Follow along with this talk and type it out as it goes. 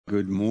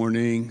Good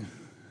morning.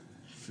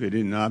 If it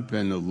had not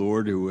been the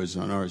Lord who was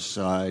on our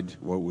side,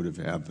 what would have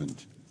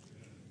happened?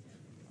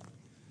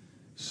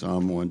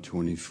 Psalm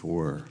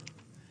 124.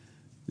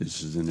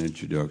 This is an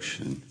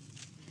introduction.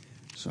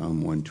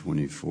 Psalm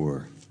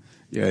 124.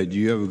 Yeah, do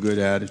you have a good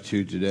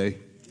attitude today?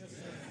 Yes,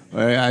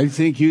 sir. I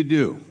think you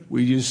do.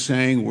 We just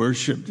sang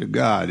worship to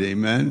God.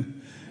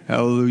 Amen.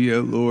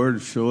 Hallelujah,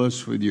 Lord. Fill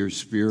us with your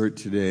spirit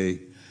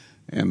today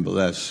and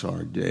bless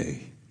our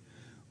day.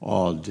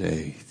 All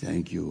day.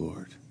 Thank you,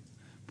 Lord.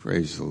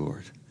 Praise the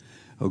Lord.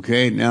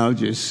 Okay, now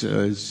just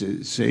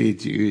say it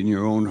to you in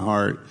your own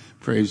heart,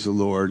 praise the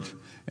Lord,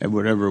 and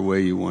whatever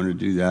way you want to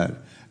do that.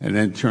 And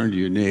then turn to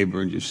your neighbor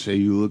and just say,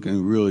 you're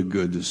looking really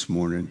good this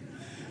morning.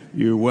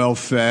 You're well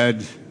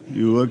fed,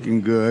 you're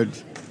looking good,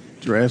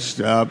 dressed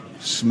up,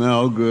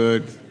 smell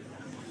good.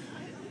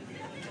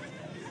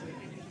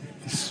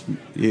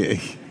 Yeah.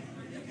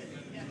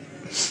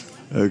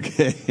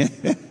 Okay.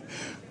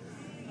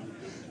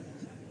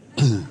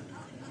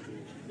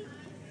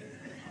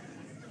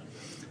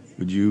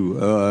 Would you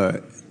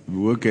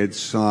look at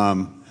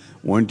Psalm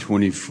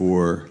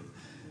 124,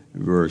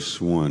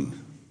 verse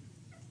 1.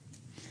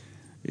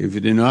 If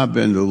it had not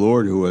been the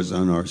Lord who was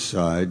on our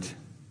side,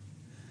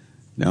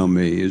 now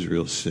may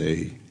Israel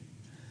say,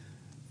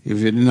 if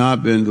it had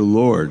not been the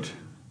Lord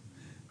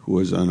who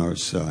was on our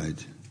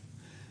side,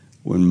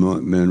 when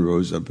men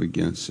rose up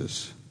against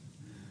us,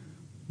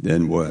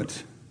 then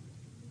what?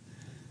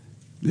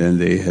 Then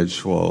they had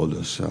swallowed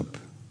us up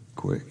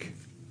quick,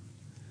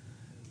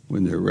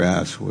 when their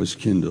wrath was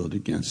kindled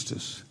against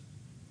us.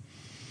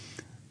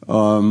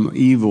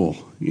 Evil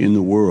in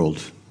the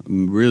world.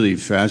 I'm really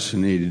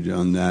fascinated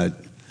on that.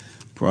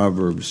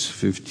 Proverbs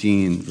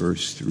 15,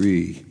 verse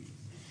 3.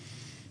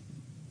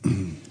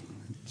 It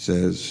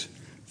says,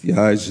 the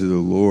eyes of the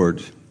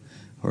Lord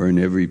are in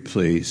every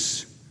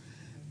place,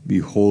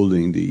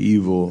 beholding the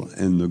evil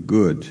and the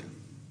good.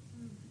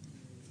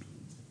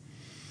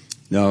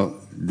 Now,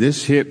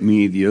 this hit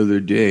me the other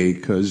day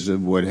because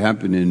of what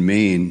happened in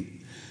Maine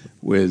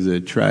with a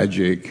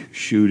tragic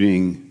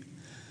shooting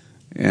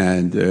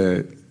and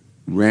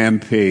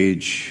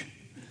rampage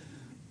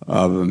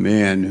of a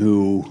man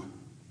who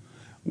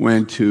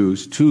went to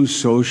two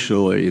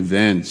social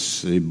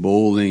events, a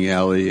bowling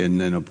alley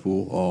and then a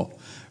pool hall,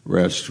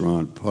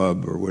 restaurant,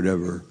 pub, or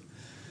whatever,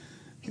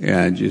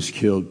 and just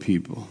killed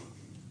people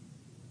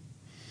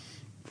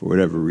for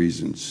whatever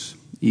reasons.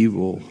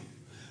 Evil.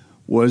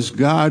 Was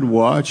God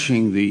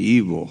watching the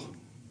evil?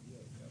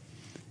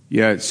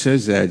 Yeah, it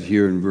says that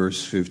here in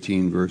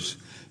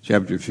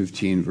chapter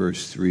 15,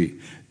 verse 3.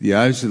 The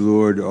eyes of the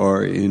Lord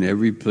are in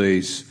every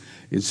place.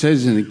 It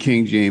says in the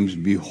King James,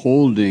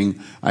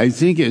 beholding. I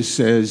think it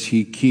says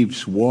he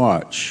keeps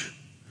watch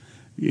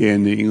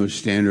in the English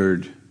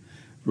Standard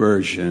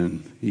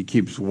Version. He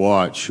keeps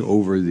watch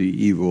over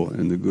the evil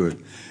and the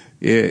good.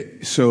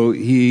 So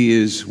he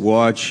is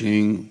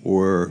watching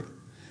or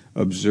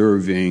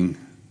observing.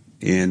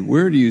 And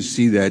where do you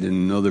see that in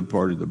another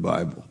part of the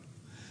Bible?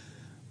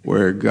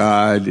 Where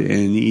God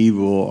and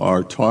evil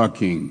are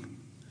talking.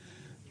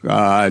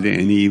 God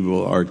and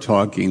evil are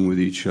talking with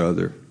each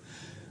other.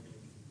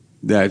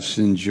 That's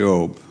in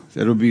Job.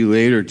 That'll be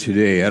later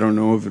today. I don't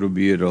know if it'll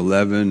be at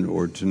 11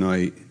 or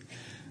tonight,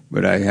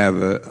 but I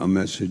have a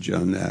message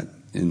on that.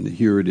 And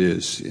here it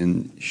is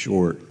in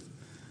short.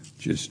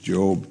 Just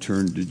Job.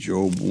 Turn to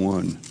Job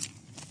 1.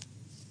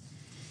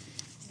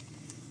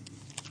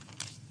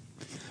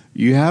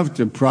 You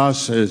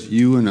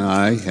and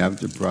I have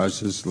to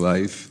process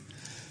life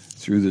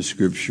through the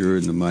scripture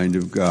and the mind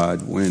of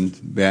God. When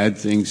bad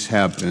things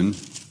happen,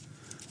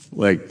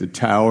 like the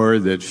tower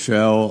that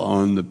fell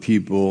on the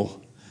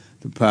people,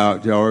 the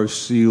Tower of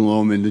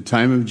Siloam in the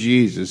time of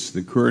Jesus,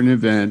 the current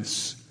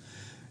events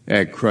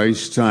at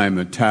Christ's time,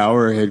 a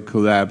tower had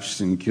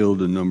collapsed and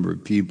killed a number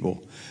of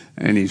people.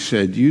 And he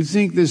said, do you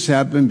think this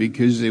happened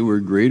because they were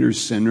greater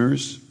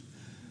sinners?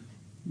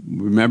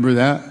 Remember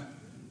that?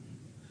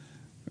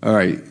 All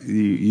right,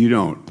 you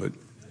don't, but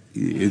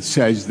it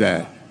says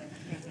that.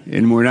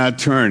 And we're not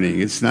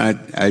turning. It's not,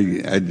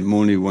 I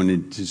only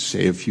wanted to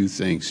say a few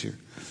things here.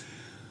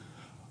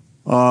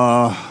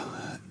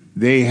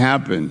 They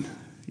happen.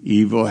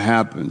 Evil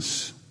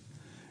happens.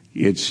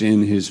 It's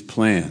in his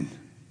plan.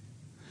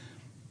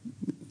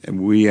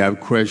 And we have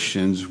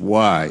questions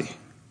why.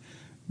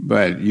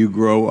 But you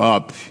grow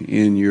up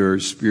in your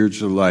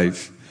spiritual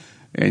life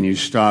and you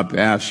stop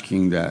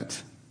asking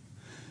that.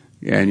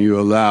 And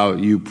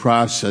you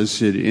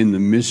process it in the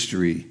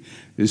mystery.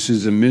 This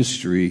is a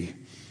mystery.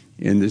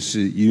 And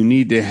you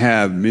need to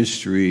have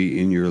mystery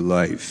in your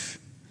life.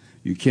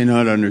 You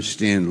cannot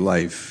understand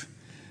life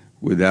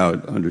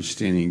without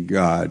understanding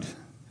God.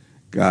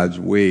 God's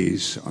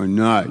ways are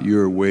not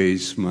your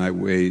ways, my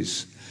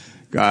ways.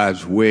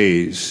 God's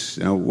ways.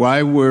 Now,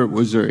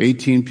 was there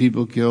 18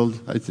 people killed,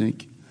 I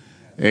think?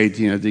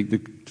 18. I think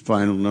the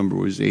final number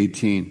was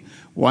 18.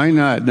 Why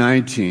not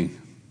 19?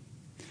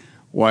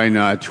 Why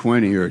not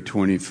 20 or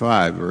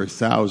 25 or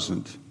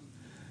 1,000?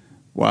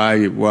 Why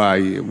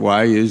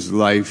is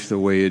life the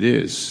way it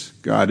is?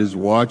 God is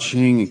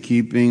watching and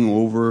keeping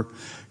over.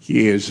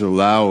 He is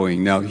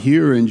allowing. Now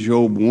here in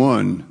Job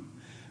 1,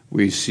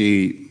 we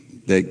see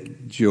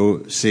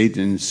that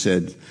Satan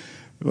said,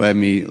 let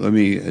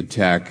me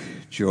attack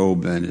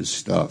Job and his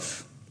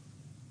stuff.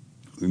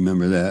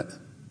 Remember that?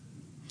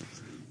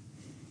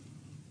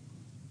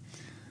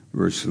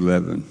 Verse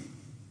 11.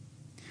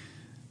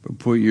 But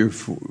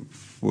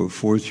put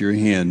forth your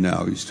hand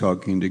now. He's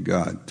talking to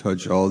God.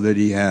 Touch all that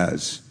he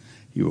has.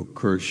 He will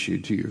curse you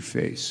to your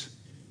face.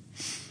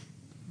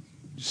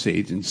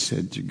 Satan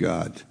said to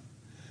God,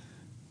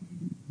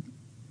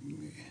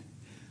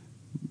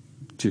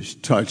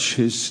 just touch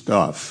his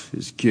stuff,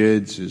 his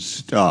kids, his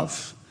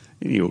stuff,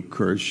 and he'll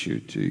curse you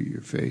to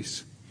your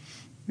face.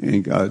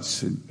 And God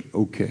said,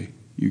 okay,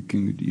 you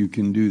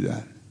can do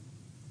that.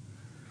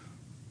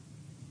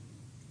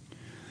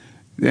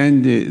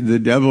 Then the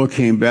devil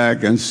came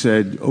back and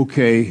said,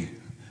 okay,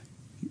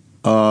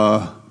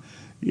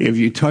 if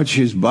you touch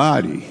his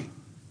body,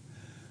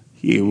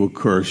 he will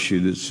curse you.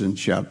 That's in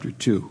chapter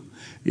 2.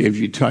 If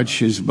you touch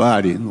his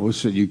body, and the Lord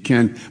said you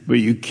can, but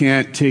you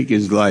can't take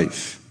his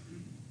life.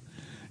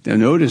 Now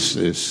notice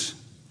this.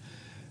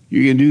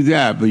 You can do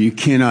that, but you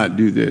cannot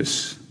do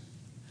this.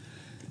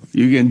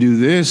 You can do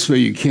this, but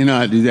you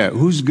cannot do that.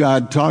 Who's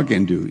God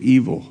talking to?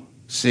 Evil.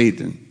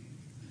 Satan.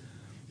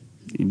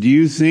 Do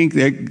you think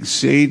that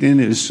Satan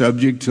is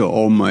subject to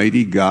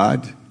Almighty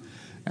God?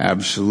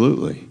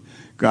 Absolutely.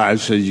 God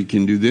says you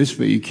can do this,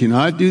 but you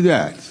cannot do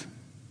that. Isn't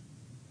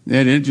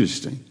that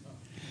interesting?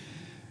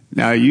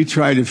 Now you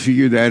try to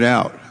figure that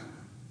out.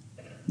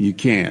 You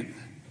can't.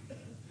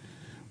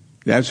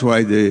 That's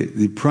why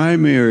the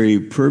primary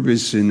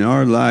purpose in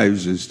our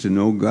lives is to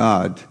know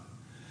God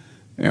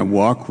and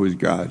walk with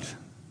God.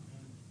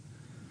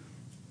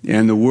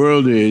 And the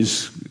world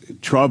is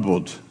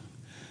troubled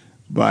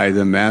by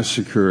the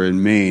massacre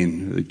in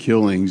Maine, the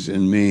killings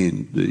in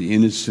Maine. The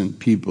innocent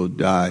people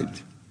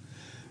died.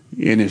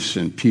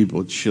 Innocent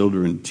people,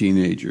 children,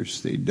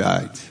 teenagers, they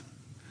died.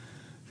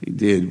 They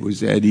did.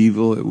 Was that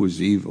evil? It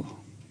was evil.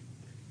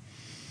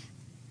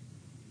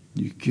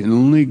 You can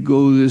only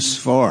go this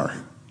far.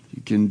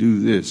 You can do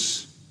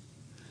this,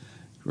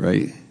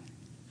 right?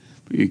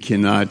 But you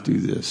cannot do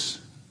this.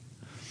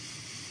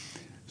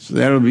 So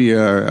that'll be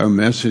our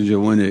message. I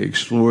want to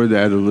explore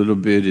that a little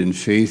bit in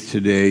faith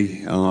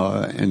today,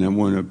 and I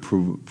want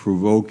to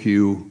provoke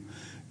you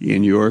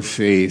in your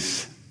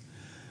faith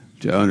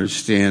to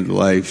understand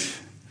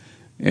life.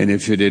 And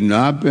if it had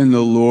not been the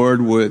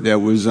Lord that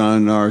was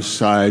on our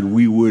side,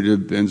 we would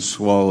have been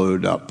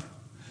swallowed up.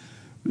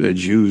 The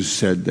Jews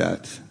said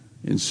that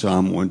in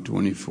Psalm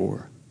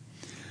 124.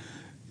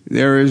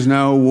 There is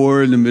now a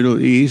war in the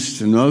Middle East,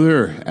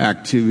 another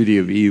activity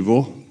of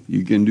evil.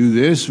 You can do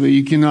this, but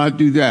you cannot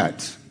do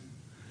that.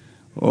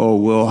 Oh,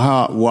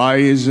 well, why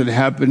is it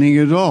happening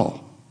at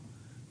all?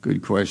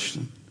 Good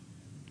question.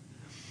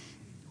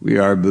 We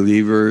are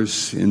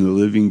believers in the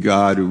living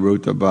God who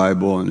wrote the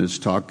Bible and is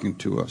talking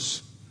to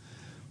us.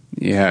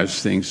 He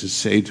has things to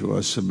say to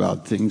us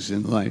about things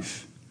in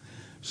life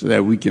so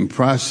that we can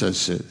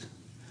process it.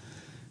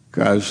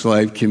 God's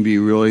life can be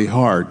really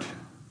hard.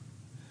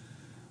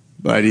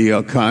 But he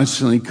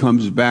constantly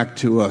comes back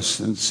to us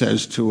and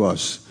says to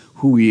us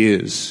who he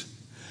is.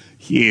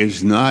 He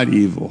is not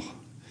evil.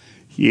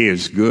 He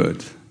is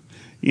good.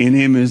 In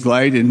him is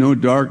light and no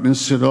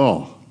darkness at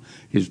all.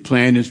 His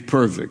plan is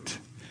perfect.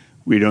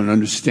 We don't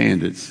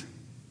understand it.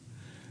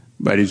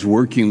 But he's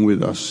working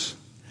with us.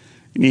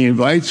 And he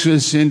invites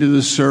us into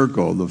the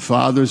circle, the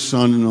Father,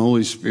 Son, and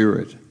Holy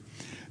Spirit.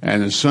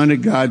 And the Son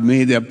of God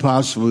made that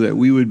possible, that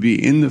we would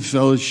be in the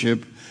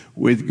fellowship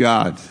with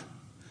God.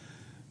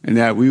 And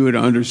that we would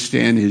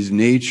understand his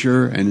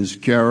nature and his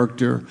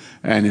character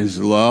and his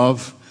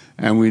love.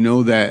 And we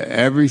know that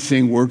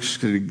everything works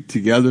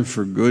together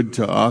for good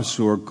to us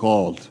who are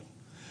called.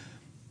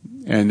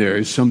 And there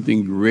is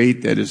something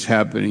great that is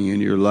happening in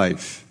your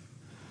life.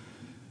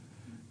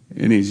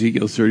 In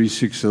Ezekiel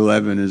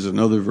 36:11 is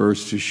another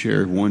verse to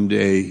share one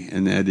day,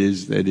 and that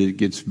is that it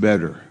gets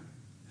better.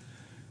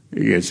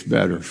 It gets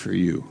better for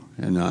you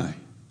and I.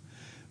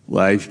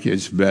 Life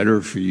gets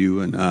better for you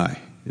and I.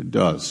 It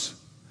does.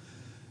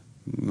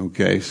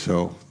 Okay,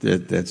 so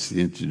that's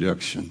the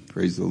introduction.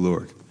 Praise the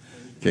Lord.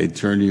 Okay,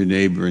 turn to your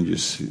neighbor and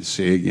just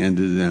say again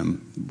to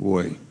them,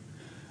 boy,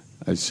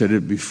 I said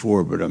it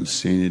before, but I'm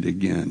saying it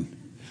again.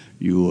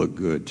 You look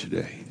good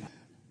today.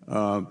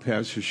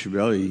 Pastor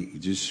Scibelli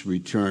just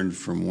returned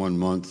from 1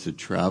 month to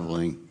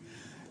traveling,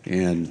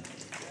 and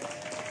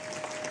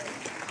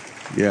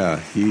yeah,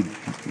 he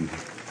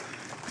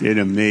did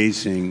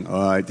amazing.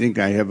 I think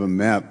I have a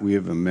map. We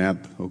have a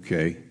map,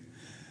 okay.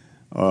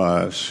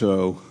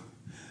 So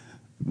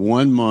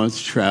 1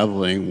 month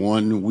traveling,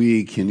 1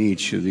 week in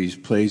each of these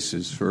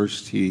places.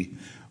 First, he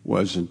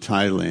was in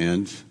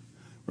Thailand,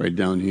 right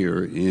down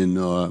here in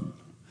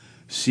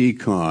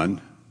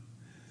Sikon,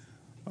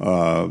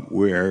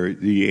 where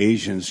the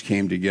Asians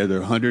came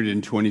together.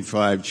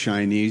 125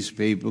 Chinese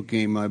people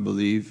came, I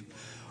believe,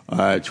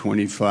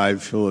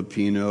 25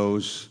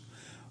 Filipinos,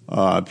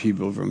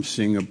 people from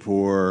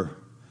Singapore,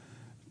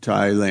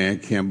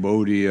 Thailand,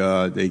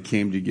 Cambodia. They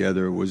came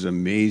together. It was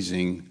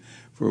amazing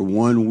for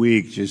 1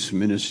 week just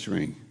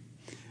ministering.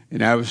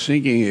 And I was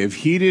thinking, if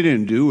he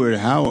didn't do it,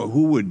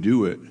 who would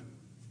do it?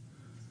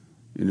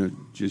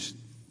 Just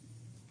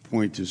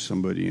point to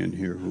somebody in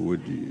here who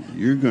would.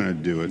 You're going to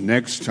do it.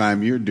 Next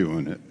time you're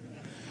doing it.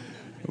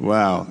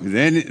 Wow.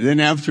 Then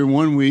after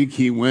 1 week,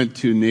 he went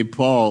to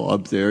Nepal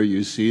up there.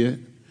 You see it?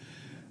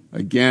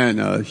 Again,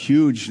 a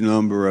huge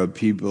number of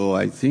people,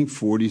 I think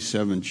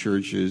 47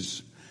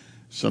 churches,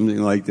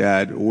 something like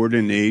that,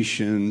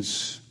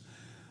 ordinations,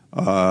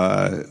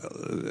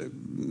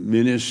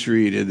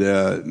 ministry to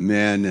the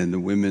men and the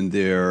women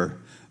there,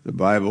 the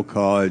Bible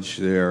college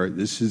there.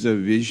 This is a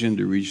vision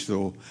to reach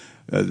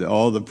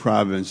all the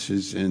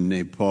provinces in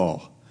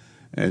Nepal.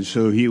 And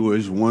so he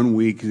was 1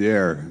 week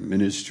there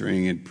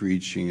ministering and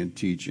preaching and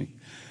teaching.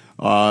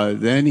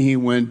 Then he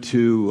went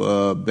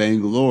to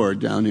Bangalore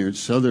down here in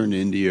southern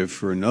India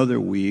for another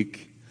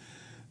week.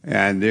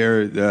 And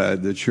there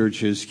the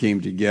churches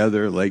came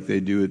together like they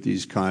do at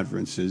these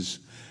conferences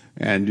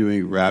and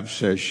doing rap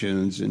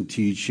sessions and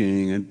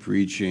teaching and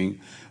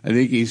preaching. I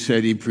think he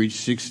said he preached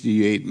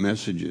 68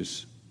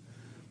 messages.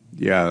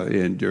 Yeah,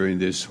 and during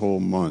this whole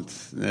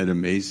month. Isn't that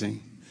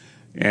amazing?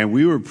 And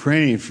we were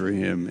praying for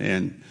him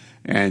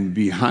and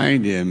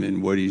behind him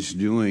and what he's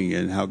doing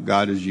and how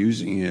God is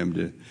using him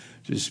to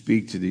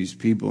speak to these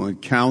people and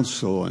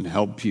counsel and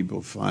help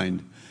people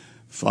find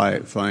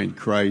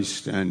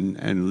Christ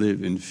and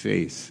live in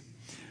faith.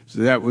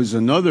 So that was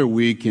another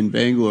week in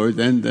Bangalore.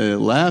 Then the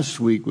last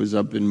week was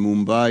up in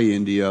Mumbai,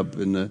 India, up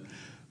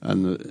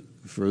on the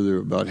further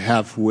about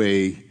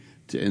halfway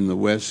in the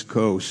west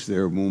coast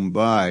there,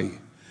 Mumbai,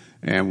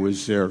 and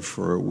was there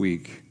for a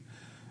week.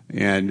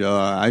 And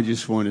I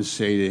just want to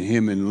say to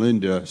him and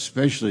Linda,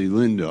 especially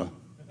Linda,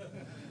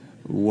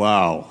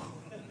 wow.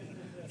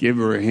 Give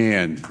her a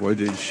hand. What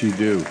did she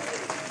do?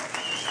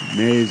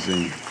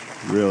 Amazing,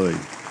 really.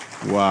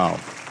 Wow.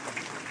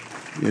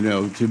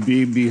 To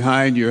be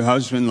behind your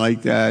husband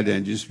like that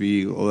and just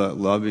be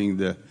loving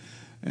the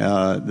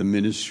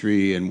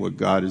ministry and what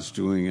God is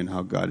doing and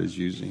how God is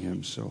using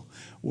him. So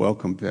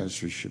welcome,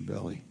 Pastor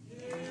Scibelli.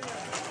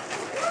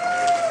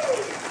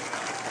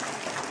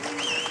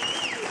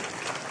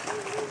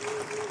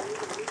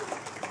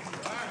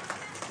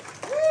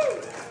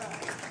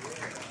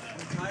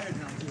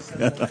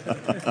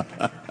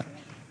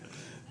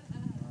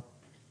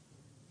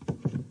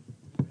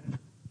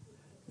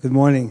 Good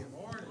morning.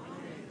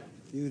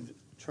 If you'd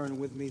turn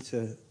with me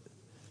to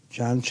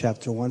John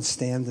chapter 1,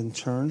 stand and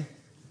turn,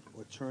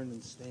 or turn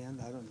and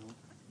stand, I don't know.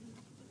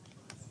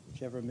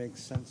 Whichever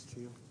makes sense to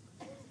you.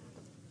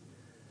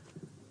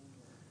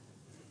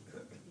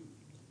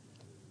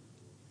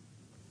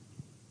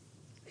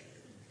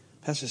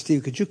 Pastor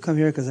Steve, could you come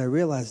here? Because I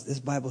realize this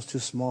Bible's too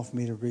small for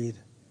me to read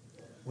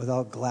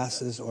without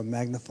glasses or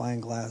magnifying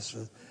glass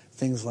or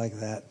things like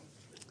that.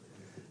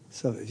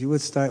 So if you would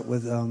start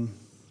with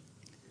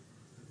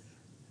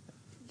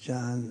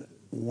John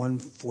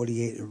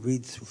 1:48 and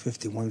read through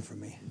 51 for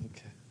me.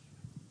 Okay.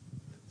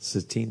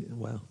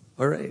 Wow.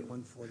 All right.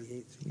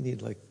 1:48. You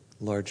need like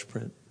large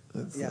print.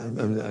 Yeah. I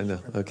know.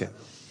 Okay.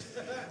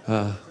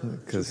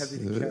 Because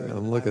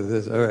I'm looking at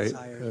this. All right.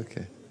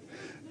 Okay.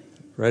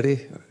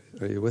 Ready?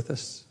 Are you with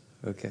us?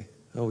 Okay.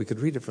 Oh, we could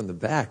read it from the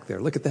back there.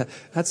 Look at that.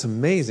 That's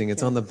amazing.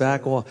 It's on the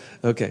back wall.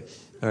 Okay.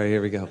 All right,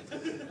 here we go.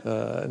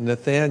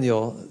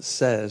 Nathanael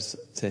says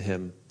to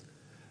him,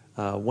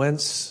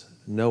 whence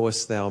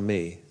knowest thou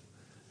me?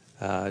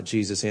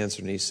 Jesus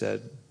answered and he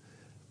said,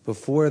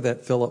 before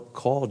that Philip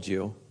called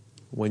you,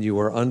 when you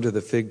were under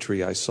the fig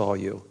tree, I saw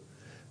you.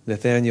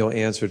 Nathanael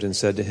answered and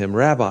said to him,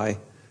 Rabbi,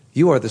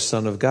 you are the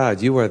Son of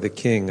God. You are the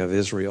King of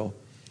Israel.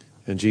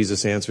 And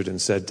Jesus answered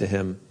and said to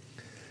him,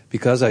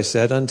 because I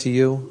said unto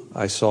you,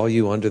 I saw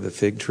you under the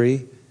fig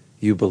tree,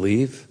 you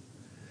believe?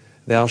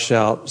 Thou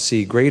shalt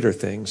see greater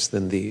things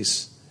than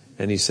these.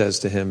 And he says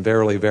to him,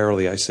 verily,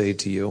 verily, I say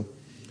to you,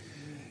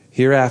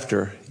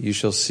 hereafter you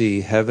shall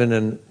see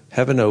heaven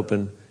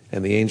open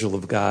and the angel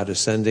of God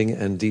ascending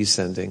and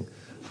descending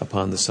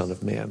upon the Son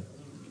of Man.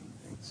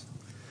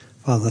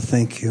 Father,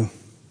 thank you.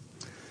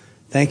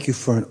 Thank you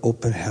for an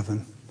open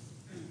heaven.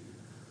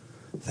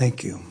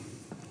 Thank you.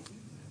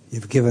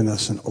 You've given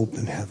us an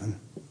open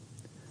heaven.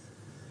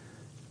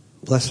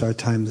 Bless our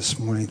time this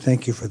morning.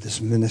 Thank you for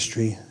this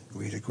ministry,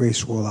 Greater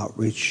Grace World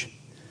Outreach.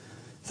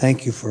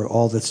 Thank you for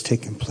all that's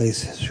taken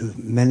place through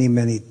many,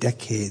 many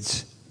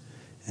decades.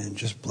 And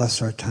just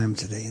bless our time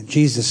today. In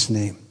Jesus'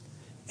 name,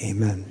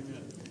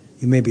 amen.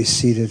 You may be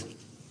seated.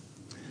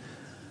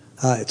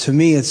 To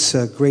me, it's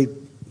a great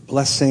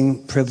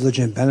blessing, privilege,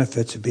 and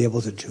benefit to be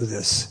able to do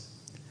this.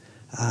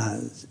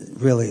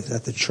 Really,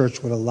 that the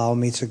church would allow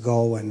me to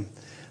go and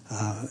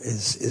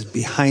is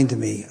behind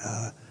me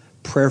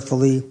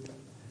prayerfully,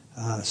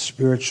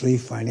 spiritually,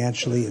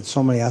 financially, in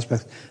so many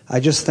aspects. I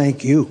just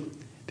thank you,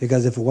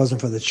 because if it wasn't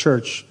for the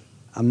church,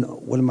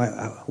 what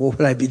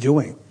would I be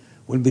doing?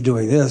 Wouldn't be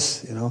doing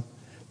this,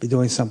 be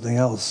doing something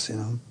else,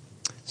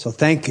 So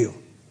thank you.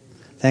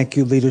 Thank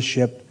you,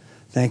 leadership.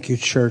 Thank you,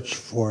 church,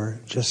 for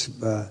just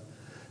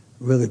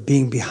really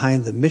being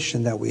behind the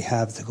mission that we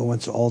have to go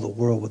into all the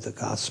world with the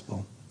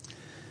gospel.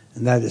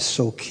 And that is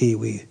so key.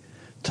 We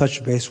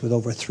touched base with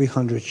over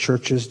 300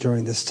 churches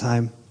during this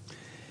time.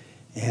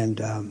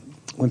 And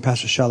when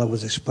Pastor Schaller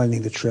was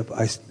explaining the trip,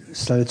 I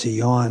started to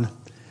yawn.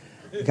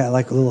 I got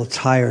like a little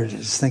tired,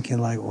 just thinking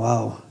like,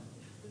 wow,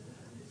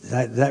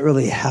 did that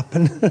really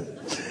happen?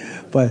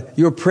 But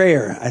your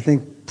prayer, I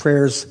think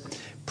prayers,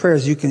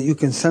 you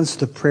can sense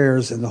the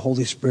prayers and the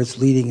Holy Spirit's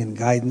leading and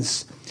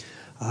guidance.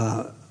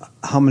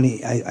 How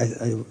many,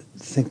 I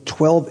think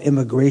 12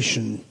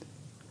 immigration,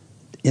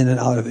 in and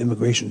out of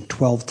immigration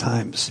 12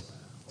 times.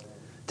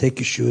 Take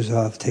your shoes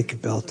off, take your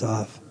belt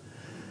off.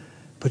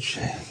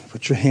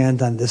 Put your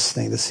hand on this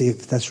thing to see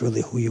if that's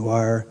really who you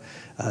are.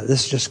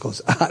 This just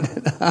goes on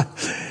and on.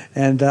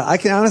 And I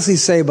can honestly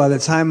say by the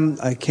time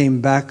I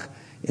came back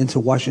into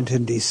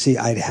Washington, D.C.,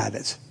 I'd had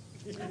it.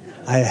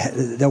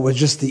 That was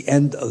just the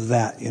end of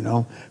that, you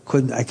know.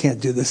 I can't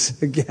do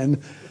this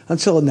again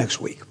until next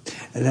week.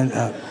 And then,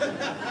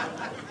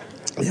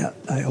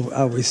 I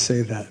always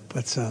say that.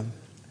 But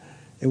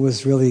it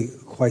was really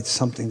quite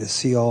something to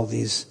see all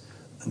these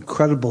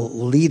incredible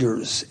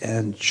leaders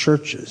and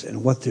churches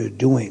and what they're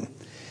doing.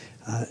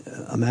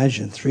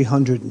 Imagine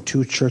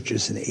 302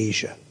 churches in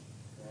Asia.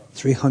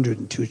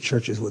 302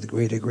 churches with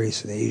greater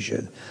grace in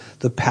Asia.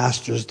 The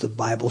pastors, the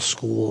Bible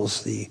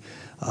schools, the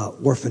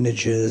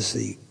orphanages,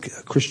 the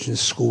Christian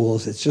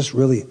schools. It's just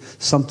really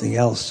something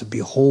else to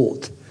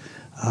behold.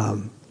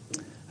 And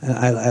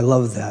I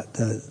love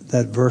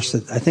that verse.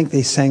 That I think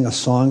they sang a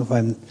song, if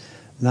I'm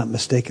not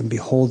mistaken,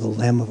 "Behold the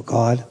Lamb of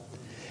God."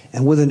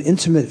 And with an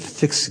intimate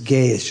fixed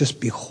gaze, just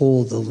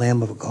behold the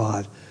Lamb of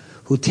God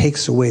who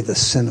takes away the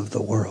sin of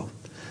the world.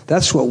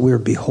 That's what we're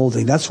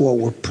beholding. That's what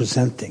we're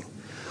presenting.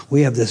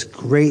 We have this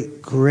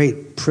great,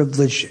 great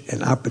privilege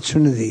and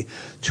opportunity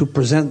to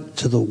present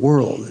to the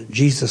world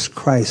Jesus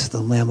Christ, the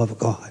Lamb of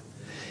God,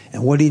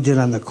 and what he did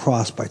on the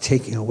cross by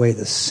taking away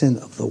the sin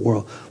of the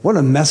world. What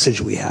a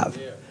message we have.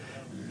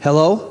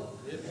 Hello?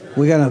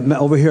 We got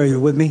over here. Are you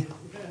with me?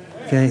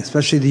 Okay,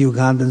 especially the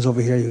Ugandans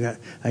over here.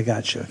 I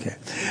got you. Okay.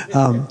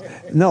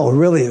 No,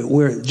 really,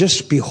 we're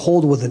just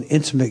behold with an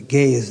intimate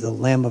gaze the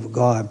Lamb of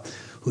God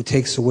who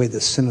takes away the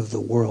sin of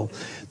the world.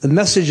 The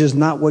message is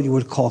not what you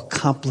would call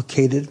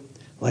complicated,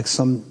 like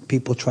some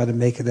people try to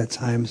make it at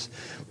times,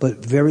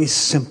 but very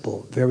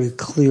simple, very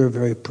clear,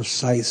 very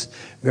precise,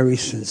 very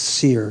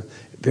sincere,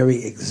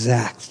 very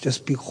exact.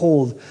 Just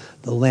behold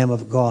the Lamb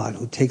of God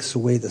who takes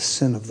away the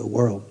sin of the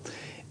world.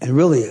 And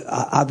really,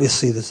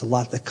 obviously, there's a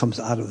lot that comes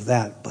out of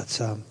that.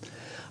 But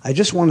I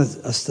just wanted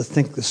us to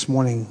think this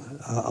morning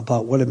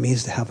about what it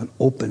means to have an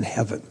open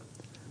heaven.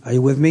 Are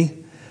you with me?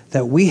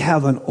 That we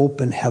have an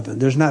open heaven.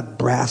 There's not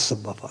brass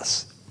above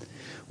us.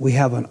 We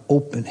have an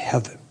open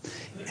heaven.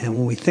 And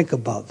when we think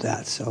about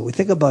that, so we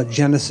think about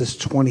Genesis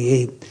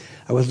 28.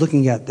 I was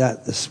looking at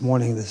that this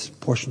morning, this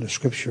portion of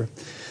Scripture.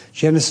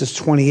 Genesis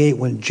 28,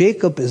 when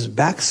Jacob is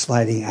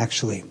backsliding,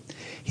 actually,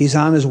 he's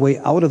on his way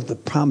out of the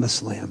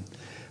promised land.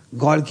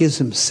 God gives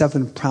him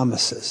 7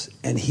 promises,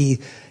 and he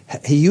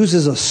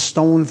uses a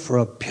stone for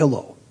a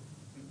pillow.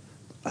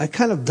 I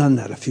kind of done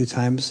that a few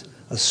times,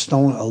 a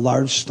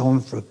large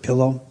stone for a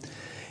pillow.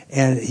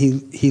 And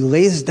he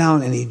lays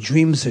down and he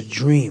dreams a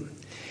dream,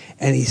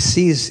 and he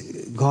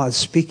sees God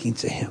speaking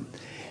to him.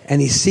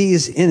 And he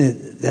sees in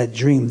it, that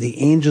dream, the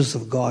angels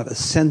of God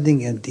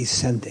ascending and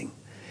descending.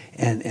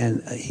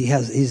 And he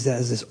has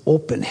this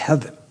open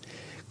heaven.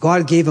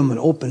 God gave him an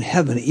open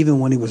heaven even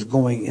when he was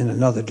going in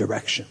another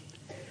direction.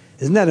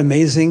 Isn't that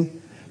amazing?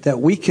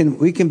 That we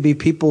can be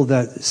people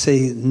that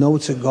say no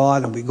to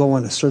God and we go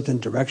in a certain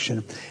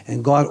direction,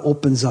 and God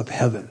opens up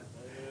heaven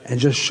and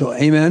just show.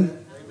 Amen?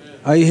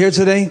 Are you here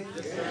today?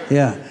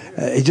 Yeah.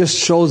 It just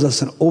shows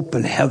us an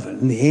open heaven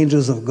and the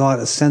angels of God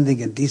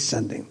ascending and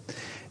descending.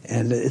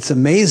 And it's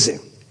amazing.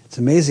 It's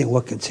amazing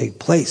what can take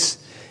place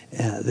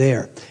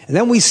there. And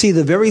then we see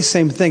the very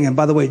same thing. And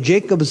by the way,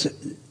 Jacob's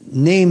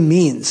name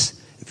means,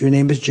 if your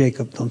name is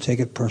Jacob, don't take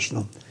it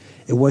personal.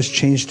 It was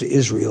changed to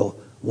Israel,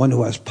 one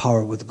who has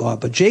power with God.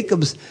 But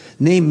Jacob's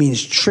name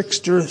means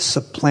trickster,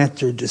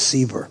 supplanter,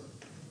 deceiver.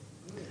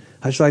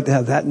 How'd you like to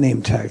have that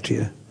name tag to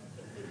you?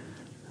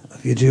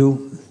 If you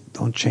do,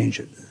 don't change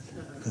it,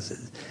 because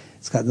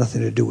it's got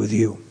nothing to do with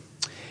you.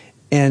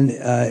 And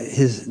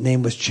his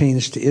name was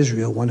changed to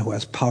Israel, one who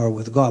has power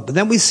with God. But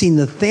then we see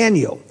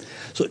Nathaniel.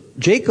 So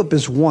Jacob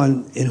is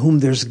one in whom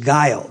there's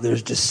guile,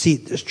 there's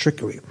deceit, there's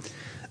trickery.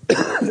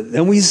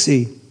 Then we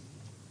see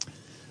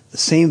the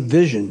same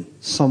vision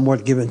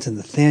somewhat given to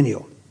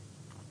Nathaniel.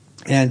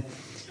 And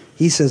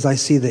he says, I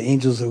see the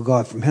angels of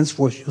God. From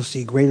henceforth you'll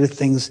see greater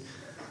things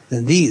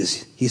than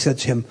these. He said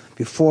to him,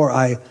 before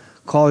I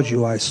called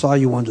you, I saw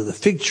you under the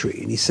fig tree.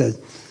 And he said,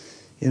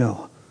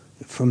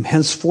 from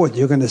henceforth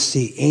you're going to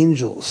see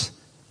angels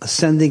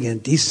ascending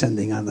and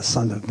descending on the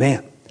Son of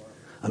Man.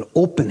 An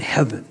open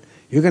heaven.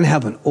 You're going to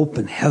have an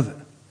open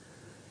heaven.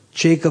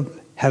 Jacob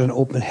had an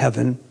open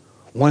heaven,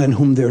 one in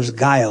whom there's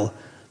guile.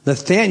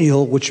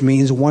 Nathaniel, which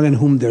means one in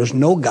whom there's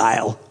no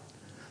guile.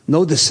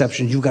 no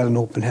deception, you've got an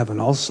open heaven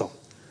also.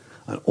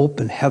 An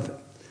open heaven.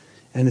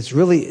 And it's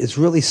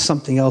really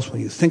something else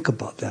when you think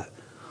about that.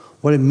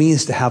 What it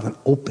means to have an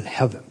open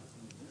heaven.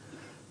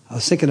 I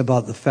was thinking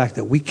about the fact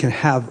that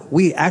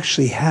we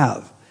actually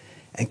have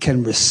and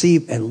can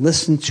receive and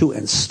listen to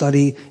and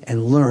study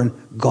and learn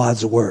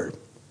God's word.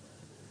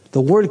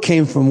 The word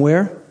came from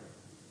where?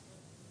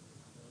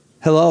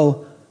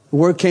 Hello? The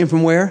word came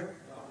from where?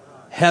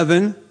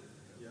 Heaven.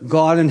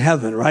 God in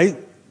heaven, right?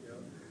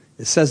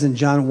 It says in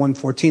John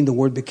 1:14, the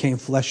word became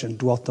flesh and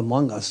dwelt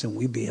among us, and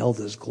we beheld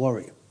his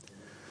glory.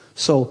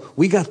 So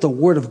we got the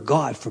word of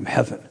God from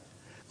heaven.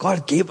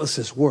 God gave us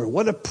his word.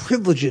 What a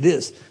privilege it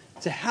is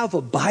to have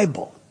a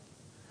Bible.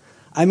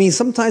 I mean,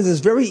 sometimes it's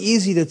very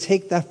easy to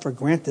take that for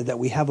granted that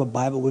we have a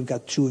Bible. We've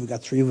got 2, we've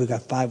got 3, we've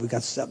got 5, we've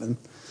got 7.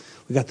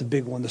 We got the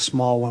big one, the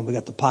small one, we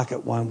got the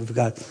pocket one, we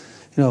got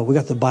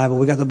the Bible.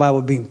 We got the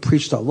Bible being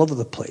preached all over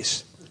the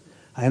place.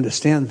 I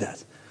understand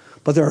that.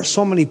 But there are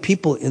so many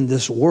people in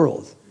this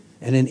world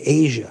and in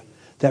Asia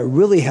that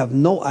really have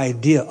no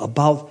idea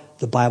about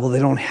the Bible. They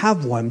don't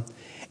have one.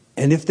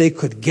 And if they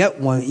could get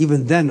one,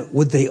 even then,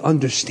 would they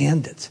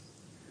understand it?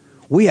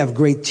 We have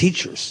great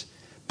teachers,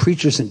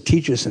 preachers and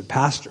teachers and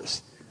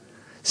pastors.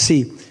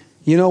 See,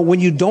 when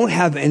you don't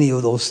have any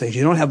of those things,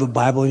 you don't have a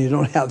Bible and you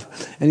don't have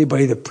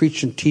anybody to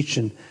preach and teach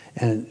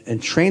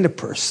and train a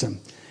person,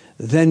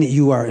 then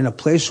you are in a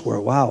place where,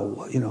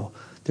 wow,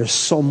 there's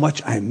so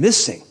much I'm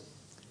missing.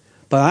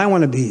 But I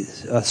want to be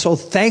so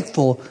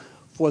thankful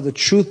for the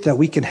truth that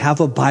we can have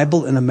a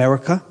Bible in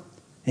America.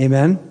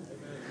 Amen.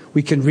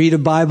 We can read a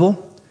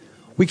Bible.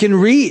 We can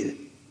read.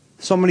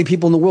 So many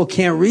people in the world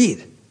can't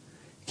read.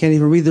 Can't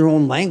even read their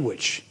own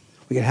language.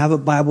 We can have a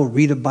Bible,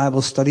 read a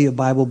Bible, study a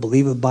Bible,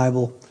 believe a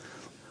Bible,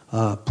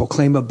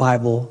 proclaim a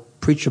Bible,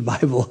 preach a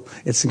Bible.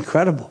 It's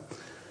incredible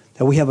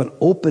that we have an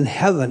open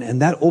heaven,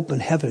 and that open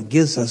heaven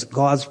gives us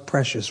God's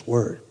precious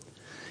word.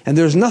 And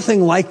there's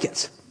nothing like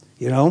it,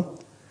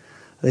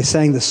 They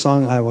sang the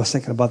song, I was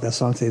thinking about that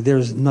song today,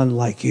 there's none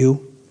like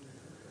you.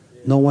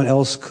 No one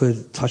else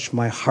could touch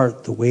my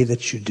heart the way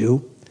that you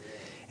do.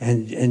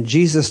 And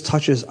Jesus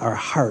touches our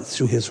heart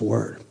through his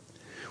word.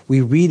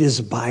 We read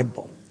his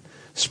Bible.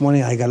 This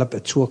morning I got up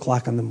at 2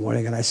 o'clock in the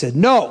morning and I said,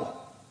 no,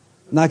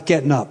 not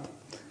getting up.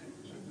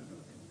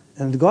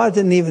 And God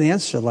didn't even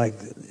answer like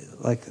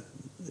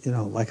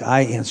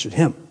I answered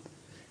him.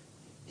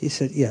 He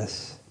said,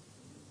 yes.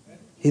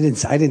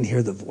 I didn't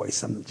hear the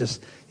voice. I'm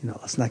just,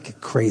 let's not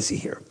get crazy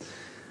here.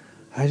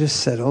 I just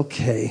said,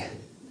 okay.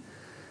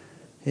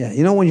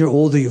 Yeah, when you're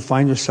older, you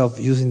find yourself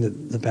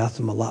using the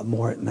bathroom a lot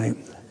more at night.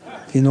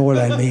 You know what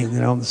I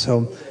mean,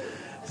 So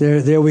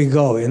there we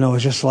go.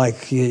 It's just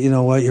like,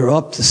 you're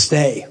up to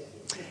stay.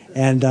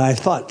 And I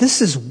thought,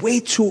 this is way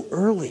too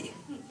early.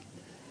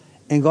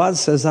 And God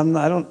says,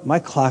 my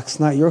clock's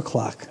not your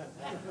clock.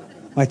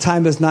 My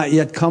time has not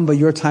yet come, but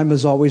your time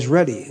is always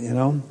ready,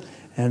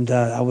 And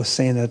I was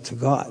saying that to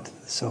God.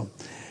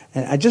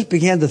 And I just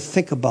began to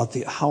think about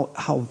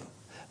how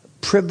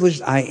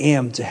privileged I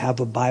am to have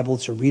a Bible,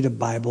 to read a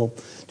Bible,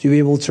 to be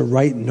able to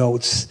write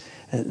notes.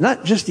 And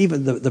not just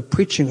even the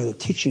preaching or the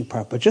teaching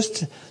part, but just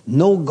to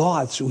know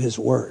God through his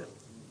word.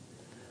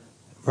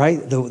 Right?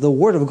 The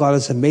word of God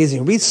is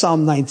amazing. Read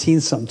Psalm 19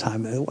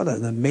 sometime. What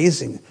an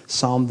amazing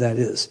psalm that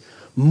is.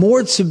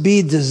 More to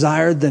be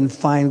desired than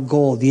fine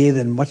gold, yea,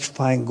 than much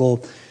fine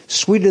gold,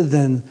 sweeter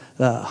than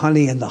the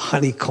honey and the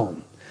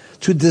honeycomb.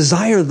 To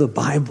desire the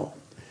Bible.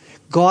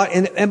 God,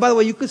 and by the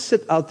way, you could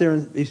sit out there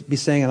and be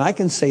saying, and I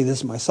can say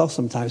this myself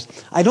sometimes,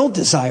 I don't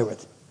desire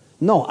it.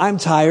 No, I'm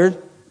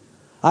tired.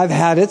 I've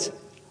had it.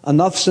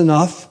 Enough's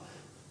enough.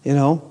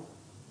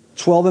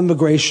 12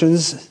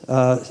 immigrations,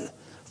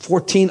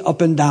 14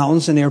 up and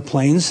downs in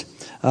airplanes.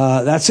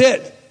 That's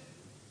it.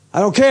 I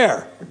don't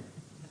care.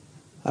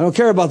 I don't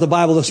care about the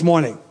Bible this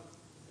morning.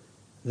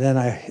 Then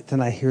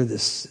I hear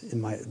this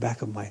in my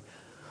back of my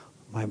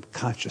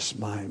conscious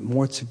mind.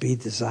 More to be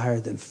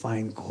desired than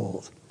fine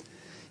gold.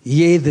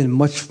 Yea, than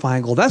much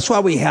fine gold. That's why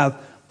we have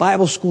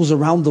Bible schools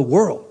around the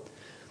world.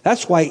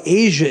 That's why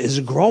Asia is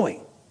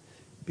growing.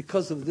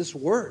 Because of this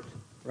word,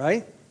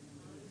 right?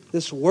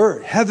 This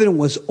word. Heaven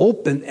was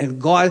open and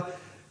God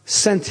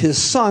sent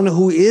his son,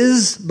 who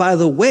is, by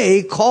the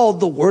way, called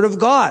the Word of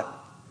God.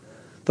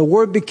 The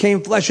Word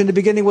became flesh. In the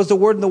beginning was the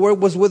Word, and the Word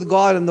was with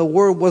God, and the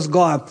Word was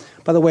God.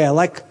 By the way, I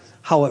like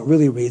how it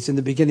really reads. In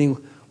the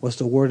beginning was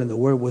the Word, and the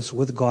Word was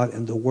with God,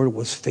 and the Word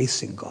was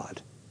facing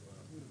God.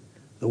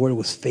 The Word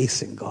was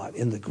facing God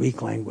in the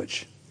Greek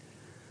language.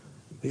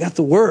 We got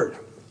the Word.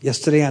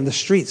 Yesterday on the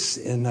streets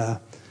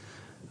at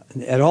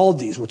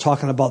Aldi's, we're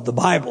talking about the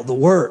Bible, the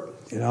Word,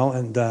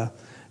 and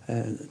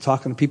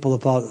talking to people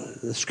about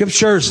the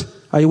Scriptures.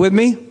 Are you with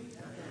me?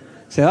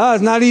 Say,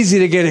 it's not easy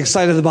to get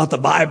excited about the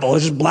Bible.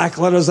 It's just black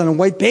letters on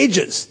white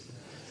pages.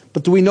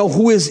 But do we know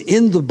who is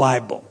in the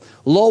Bible?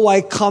 Lo,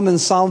 I come in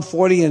Psalm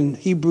 40 and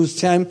Hebrews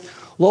 10.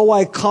 Lo,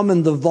 I come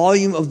in the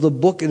volume of the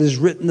book. It is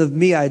written of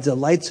me, I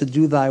delight to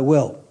do thy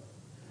will.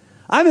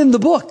 I'm in the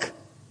book.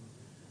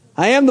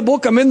 I am the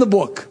book. I'm in the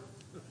book.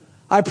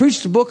 I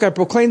preach the book. I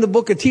proclaim the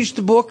book. I teach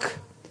the book.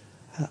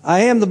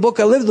 I am the book,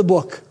 I live the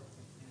book.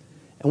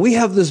 And we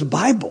have this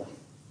Bible,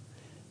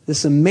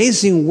 this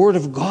amazing Word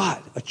of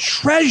God, a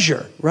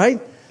treasure,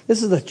 right?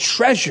 This is a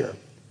treasure.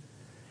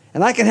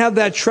 And I can have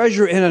that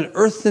treasure in an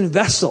earthen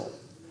vessel.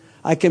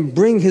 I can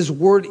bring His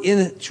Word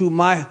into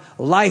my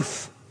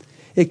life.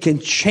 It can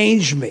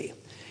change me.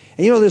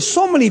 And there's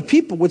so many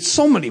people with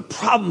so many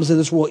problems in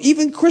this world,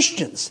 even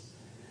Christians.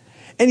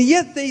 And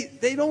yet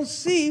they don't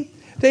see.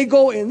 They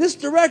go in this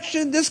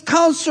direction, this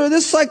counselor,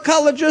 this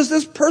psychologist,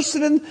 this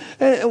person,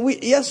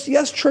 and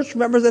yes, church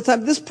members at the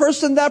time, this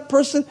person, that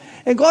person.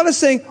 And God is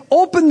saying,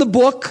 open the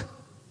book.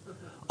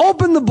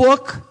 Open the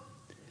book.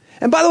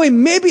 And by the way,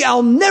 maybe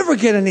I'll never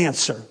get an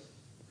answer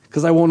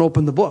because I won't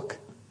open the book,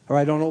 or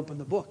I don't open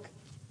the book.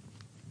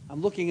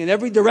 I'm looking in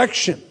every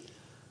direction.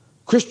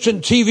 Christian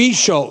TV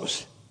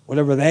shows,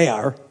 whatever they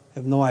are, I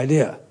have no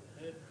idea.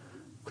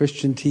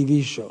 Christian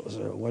TV shows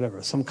or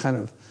whatever, some kind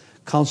of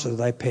counselor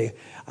that I pay.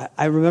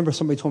 I remember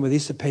somebody told me they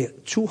used to pay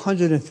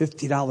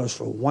 $250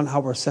 for a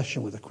 1-hour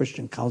session with a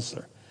Christian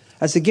counselor.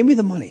 I said, give me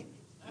the money.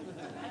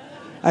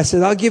 I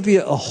said, I'll give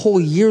you a whole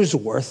year's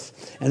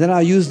worth, and then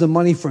I'll use the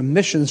money for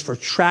missions, for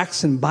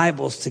tracts and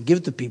Bibles to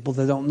give to people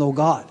that don't know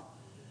God.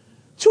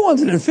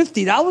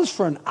 $250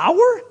 for an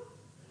hour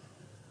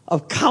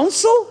of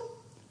counsel?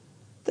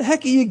 The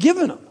heck are you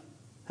giving them?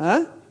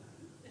 Huh?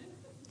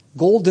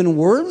 Golden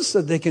words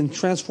that they can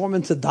transform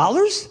into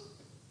dollars?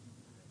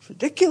 It's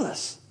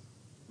ridiculous.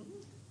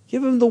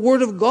 Give them the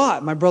Word of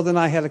God. My brother and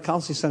I had a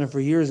counseling center for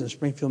years in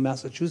Springfield,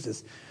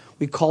 Massachusetts.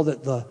 We called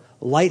it the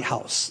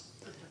Lighthouse.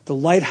 The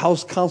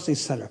Lighthouse Counseling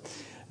Center.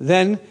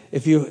 Then,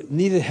 if you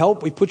needed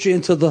help, we put you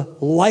into the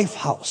Life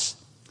House.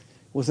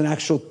 It was an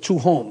actual 2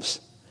 homes.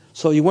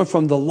 So you went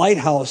from the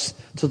Lighthouse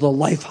to the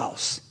Life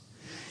House.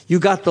 You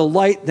got the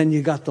light, then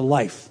you got the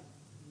life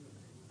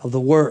of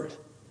the Word.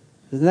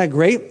 Isn't that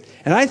great?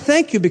 And I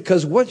thank you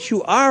because what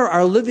you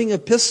are living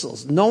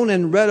epistles, known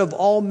and read of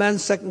all men,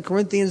 2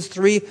 Corinthians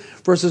 3,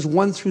 verses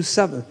 1 through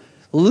 7.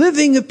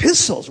 Living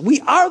epistles. We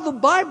are the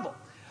Bible.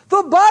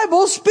 The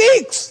Bible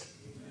speaks.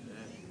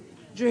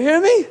 Did you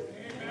hear me?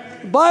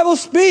 The Bible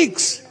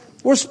speaks.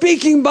 We're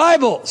speaking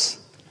Bibles.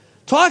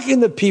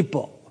 Talking to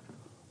people.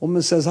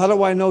 Woman says, how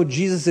do I know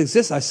Jesus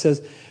exists? I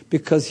says,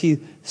 because His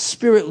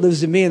Spirit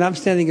lives in me and I'm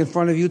standing in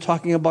front of you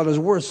talking about His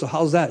Word. So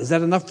how's that? Is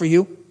that enough for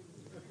you?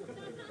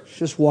 She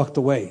just walked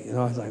away.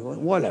 I was like, well,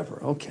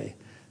 whatever. Okay.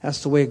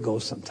 That's the way it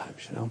goes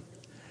sometimes,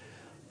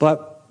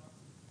 But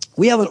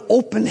we have an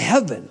open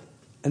heaven.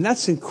 And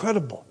that's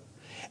incredible.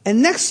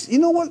 And next, you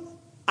know what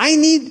I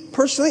need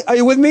personally? Are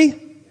you with me?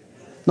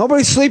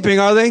 Nobody's sleeping,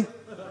 are they?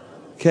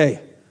 Okay.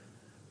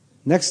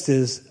 Next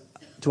is,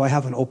 do I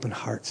have an open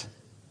heart?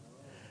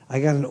 I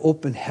got an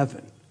open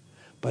heaven,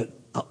 but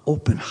an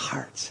open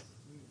heart.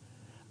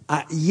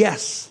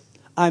 Yes,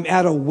 I'm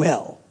at a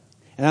well,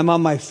 and I'm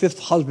on my 5th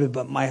husband,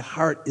 but my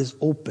heart is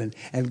open,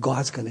 and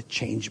God's going to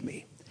change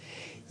me.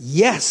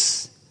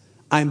 Yes,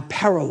 I'm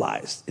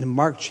paralyzed in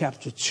Mark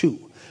chapter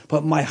 2,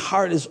 but my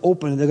heart is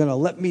open, and they're going to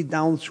let me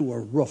down through a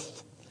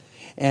roof,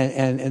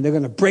 and they're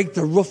going to break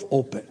the roof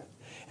open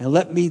and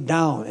let me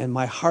down, and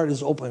my heart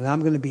is open, and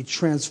I'm going to be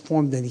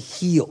transformed and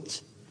healed.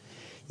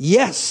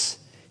 Yes,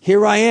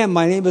 here I am.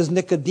 My name is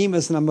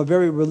Nicodemus, and I'm a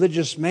very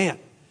religious man.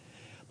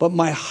 But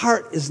my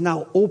heart is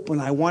now open.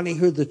 I want to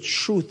hear the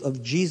truth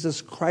of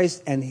Jesus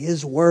Christ and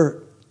His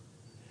Word.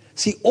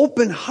 See,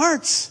 open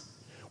hearts.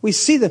 We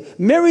see that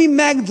Mary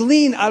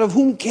Magdalene, out of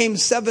whom came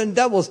 7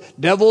 devils.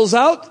 Devils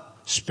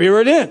out,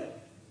 spirit in.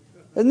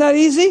 Isn't that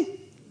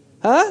easy?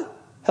 Huh?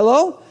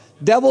 Hello?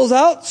 Devils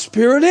out,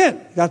 spirit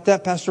in. Got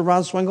that, Pastor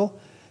Ron Swingle?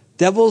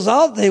 Devils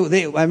out. I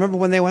remember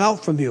when they went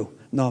out from you.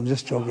 No, I'm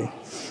just joking.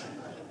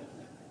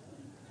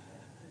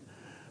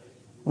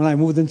 When I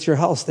moved into your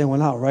house, they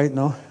went out, right?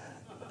 No?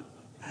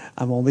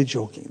 I'm only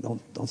joking.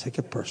 Don't take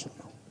it personal.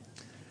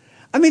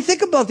 I mean,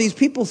 think about these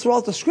people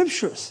throughout the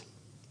Scriptures,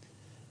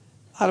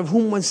 out of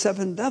whom went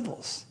 7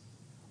 devils.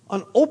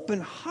 An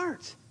open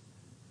heart.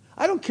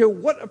 I don't care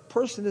what a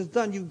person has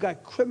done. You've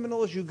got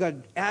criminals, you've got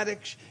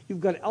addicts,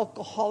 you've got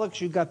alcoholics,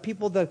 you've got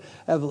people that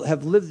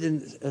have lived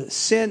in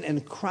sin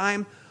and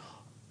crime.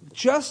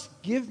 Just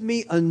give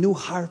me a new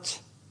heart.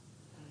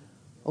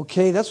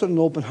 Okay, that's what an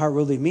open heart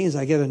really means.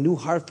 I get a new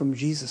heart from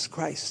Jesus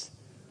Christ.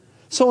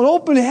 So an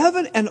open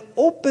heaven and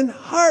open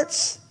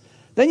hearts.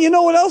 Then you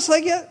know what else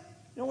I get?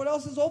 You know what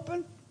else is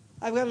open?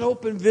 I've got an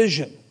open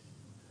vision.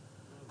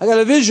 I got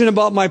a vision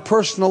about my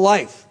personal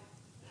life.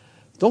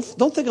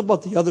 Don't think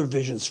about the other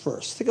visions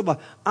first. Think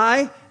about,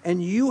 I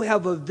and you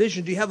have a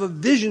vision. Do you have a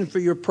vision for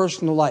your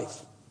personal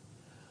life?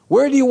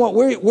 Where are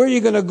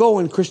you going to go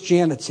in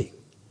Christianity?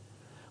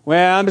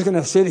 Well, I'm just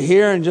going to sit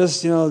here and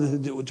just,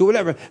 do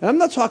whatever. And I'm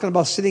not talking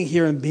about sitting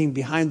here and being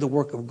behind the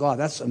work of God.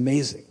 That's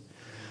amazing.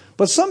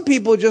 But some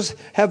people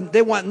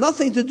they want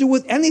nothing to do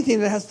with anything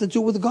that has to do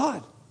with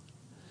God.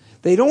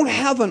 They don't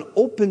have an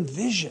open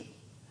vision.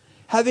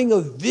 Having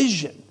a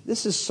vision,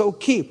 this is so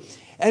key.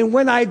 And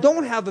when I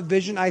don't have a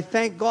vision, I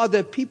thank God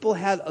that people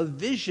had a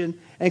vision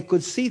and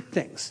could see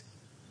things.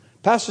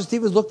 Pastor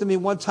Stevens looked at me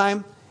one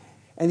time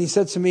and he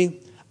said to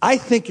me, I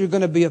think you're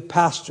going to be a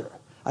pastor.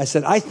 I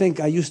said, I think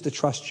I used to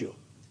trust you.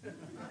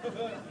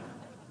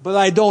 But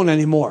I don't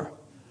anymore.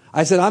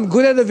 I said, I'm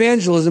good at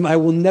evangelism. I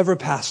will never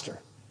pastor.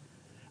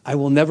 I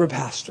will never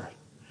pastor.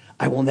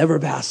 I will never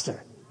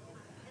pastor.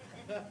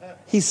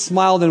 He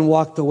smiled and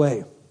walked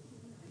away.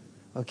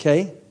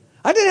 Okay?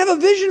 I didn't have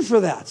a vision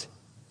for that.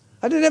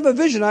 I didn't have a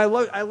vision. I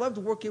loved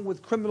working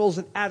with criminals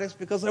and addicts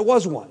because I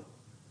was one.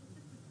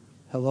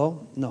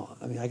 Hello? No,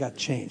 I got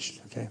changed.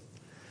 Okay?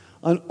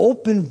 An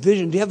open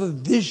vision. Do you have a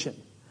vision?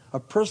 A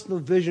personal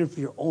vision for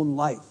your own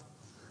life?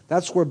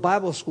 That's where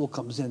Bible school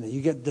comes in.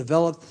 You get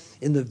developed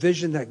in the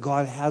vision that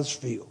God has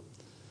for you.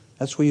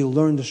 That's where you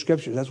learn the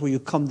scriptures. That's where you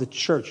come to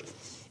church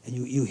and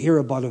you hear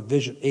about a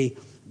vision, a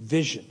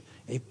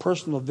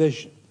personal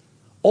vision.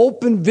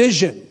 Open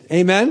vision.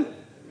 Amen?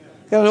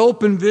 Got an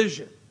open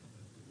vision.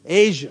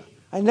 Asia.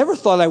 I never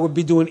thought I would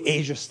be doing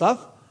Asia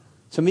stuff.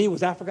 To me, it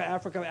was Africa,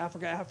 Africa,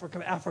 Africa,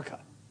 Africa, Africa.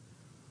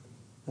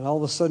 And all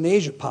of a sudden,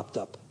 Asia popped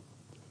up.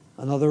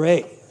 Another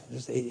A.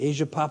 Just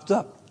Asia popped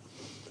up.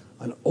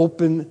 An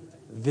open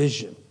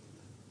vision.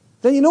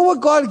 Then you know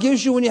what God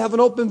gives you when you have an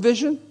open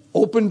vision?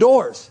 Open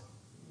doors.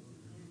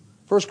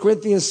 1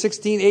 Corinthians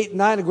 16, 8,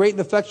 9, a great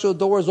and effectual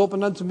door is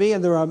opened unto me,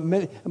 and there are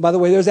many, and by the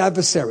way, there's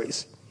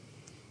adversaries.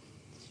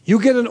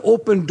 You get an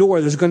open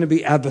door, there's going to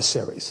be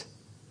adversaries.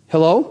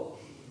 Hello?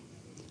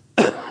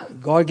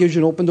 God gives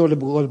you an open door to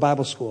go to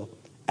Bible school.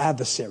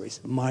 Adversaries.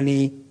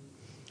 Money,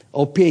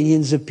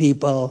 opinions of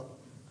people,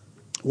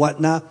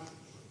 whatnot.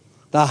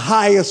 The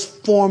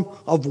highest form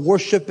of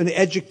worship and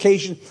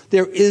education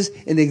there is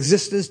in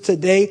existence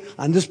today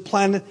on this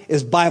planet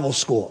is Bible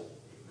school.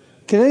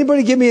 Can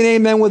anybody give me an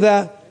amen with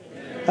that?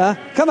 Huh?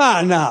 Come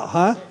on now,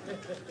 huh?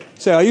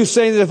 So are you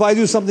saying that if I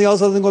do something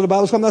else other than go to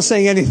Bible school? I'm not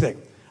saying anything.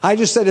 I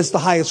just said it's the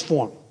highest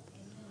form.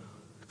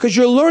 Because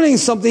you're learning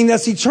something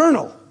that's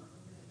eternal.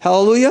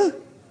 Hallelujah?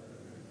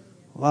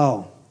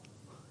 Wow.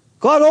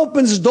 God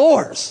opens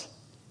doors.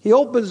 He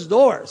opens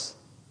doors.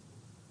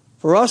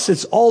 For us,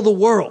 it's all the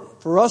world.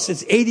 For us,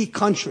 it's 80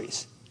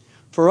 countries.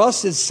 For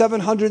us, it's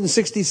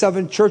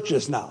 767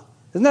 churches now.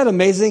 Isn't that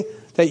amazing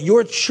that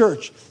your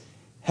church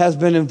has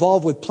been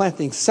involved with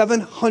planting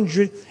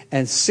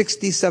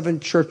 767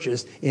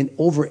 churches in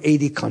over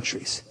 80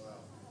 countries?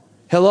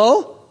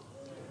 Hello?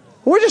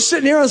 We're just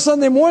sitting here on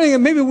Sunday morning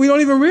and maybe we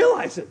don't even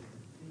realize it.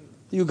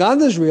 The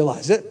Ugandans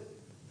realize it.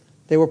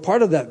 They were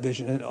part of that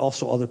vision, and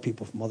also other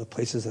people from other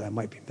places that I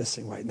might be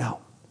missing right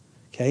now.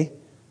 Okay?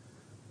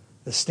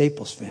 The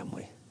Staples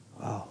family.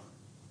 Wow.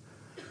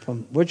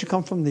 Where'd you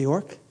come from, New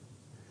York?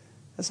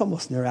 That's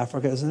almost near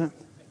Africa, isn't it?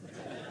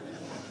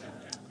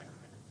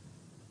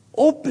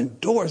 Open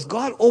doors.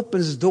 God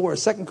opens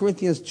doors. 2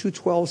 Corinthians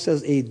 2:12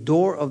 says, a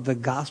door of the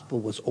gospel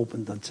was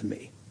opened unto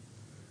me.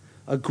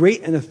 A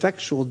great and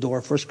effectual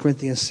door, 1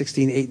 Corinthians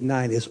 16, 8, and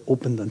 9, is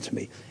opened unto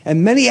me.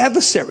 And many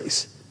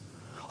adversaries.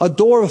 A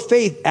door of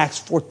faith, Acts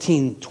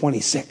 14,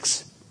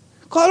 26.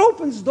 God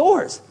opens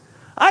doors.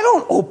 I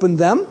don't open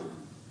them.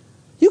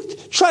 You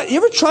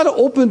ever try to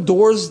open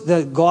doors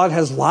that God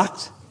has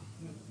locked?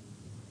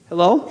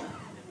 Hello?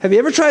 Have you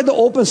ever tried to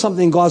open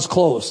something God's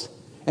closed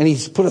and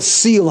He's put a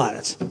seal on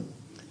it?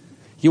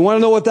 You want to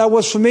know what that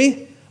was for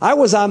me? I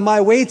was on my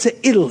way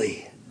to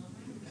Italy.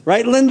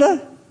 Right,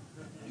 Linda?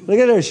 Look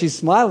at her. She's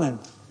smiling.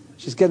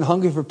 She's getting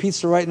hungry for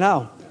pizza right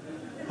now.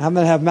 I'm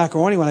going to have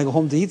macaroni when I go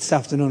home to eat this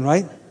afternoon,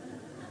 right?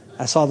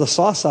 I saw the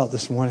sauce out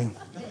this morning.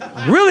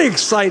 I'm really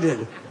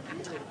excited.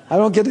 I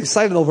don't get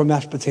excited over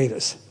mashed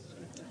potatoes.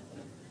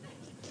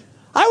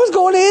 I was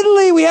going to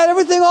Italy. We had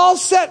everything all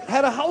set.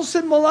 Had a house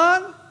in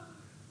Milan.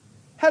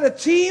 Had a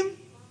team.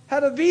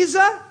 Had a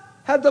visa.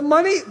 Had the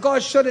money.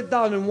 God shut it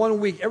down in 1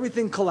 week.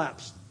 Everything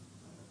collapsed.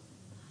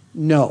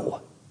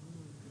 No.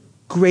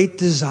 Great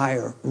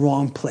desire.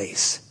 Wrong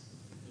place.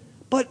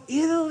 But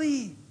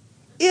Italy.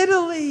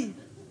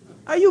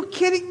 Are you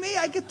kidding me?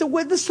 I get to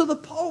witness to the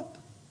Pope.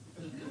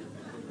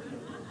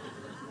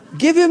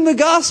 Give him the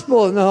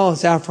gospel. No,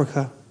 it's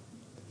Africa.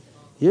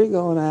 You're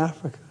going to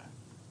Africa.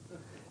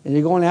 And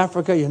you're going to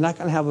Africa, you're not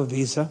going to have a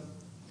visa.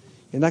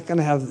 You're not going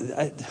to have...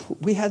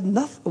 we had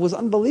nothing. It was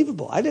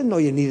unbelievable. I didn't know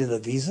you needed a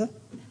visa.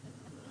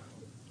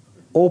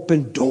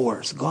 Open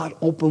doors. God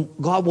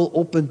will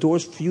open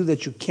doors for you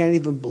that you can't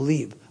even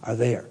believe are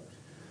there.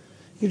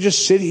 You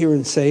just sit here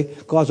and say,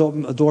 God's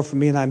opened a door for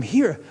me and I'm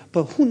here.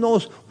 But who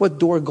knows what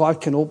door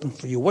God can open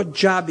for you, what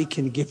job He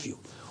can give you,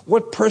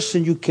 what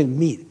person you can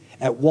meet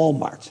at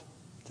Walmart.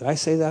 Did I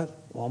say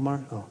that?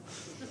 Walmart? Oh.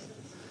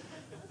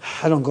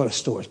 I don't go to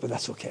stores, but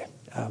that's okay.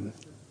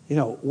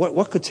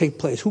 What could take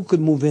place? Who could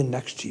move in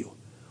next to you?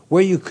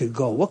 Where you could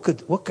go? What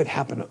could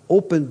happen? An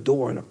open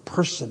door and a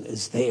person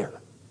is there.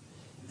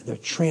 And they're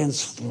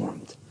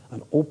transformed.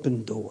 An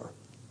open door.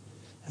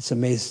 That's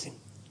amazing.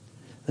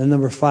 Then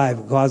number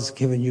 5, God's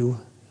given you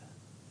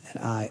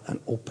and I an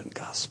open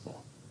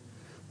gospel.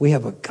 We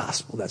have a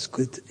gospel that's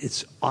good.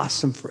 It's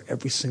awesome for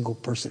every single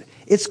person.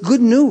 It's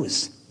good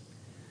news.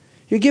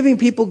 You're giving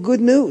people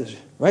good news.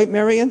 Right,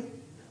 Marion?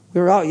 We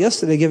were out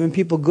yesterday giving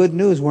people good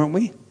news, weren't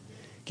we?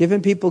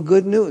 Giving people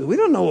good news. We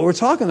don't know what we're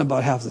talking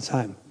about half the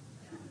time.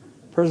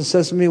 A person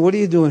says to me, what are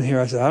you doing here?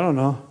 I said, I don't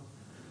know.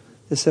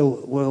 They said,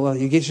 well,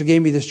 you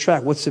gave me this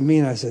tract. What's it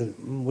mean? I said,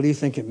 what do you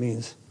think it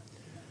means?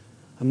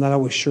 I'm not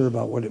always sure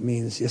about what it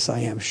means. Yes, I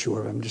am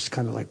sure. I'm just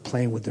kind of like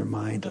playing with their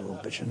mind a little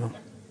bit,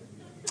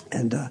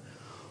 and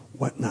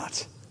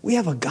whatnot. We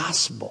have a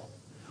gospel.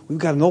 We've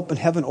got an open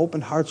heaven, open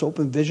hearts,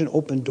 open vision,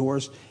 open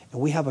doors, and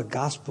we have a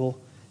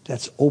gospel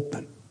that's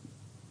open.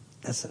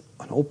 That's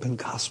an open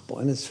gospel,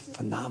 and it's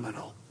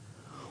phenomenal.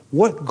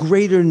 What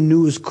greater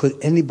news could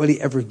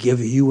anybody ever give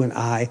you and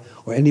I,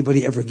 or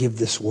anybody ever give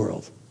this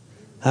world?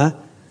 Huh?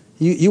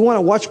 You want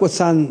to watch what's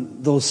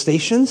on those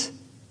stations?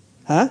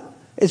 Huh?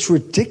 It's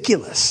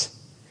ridiculous.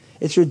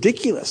 It's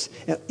ridiculous.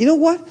 You know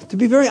what? To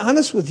be very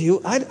honest with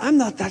you, I'm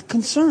not that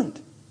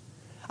concerned.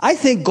 I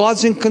think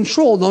God's in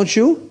control, don't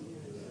you?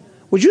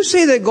 Would you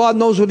say that God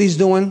knows what he's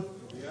doing?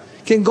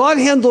 Can God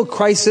handle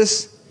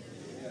crisis?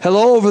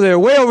 Hello over there,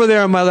 way over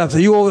there on my left. Are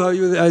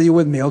you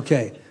with me?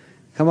 Okay.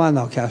 Come on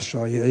now,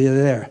 Castro. You're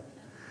there.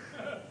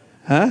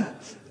 Huh?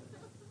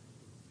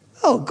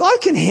 Oh,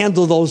 God can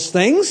handle those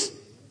things.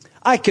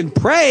 I can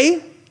pray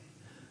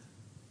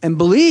and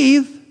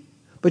believe.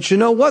 But you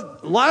know what?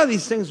 A lot of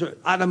these things are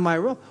out of my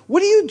realm. What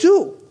do you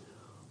do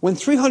when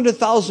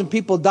 300,000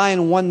 people die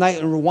in one night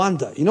in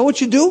Rwanda? You know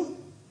what you do?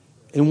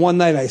 In one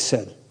night, I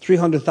said.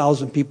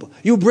 300,000 people.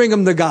 You bring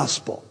them the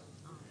gospel.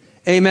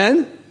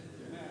 Amen?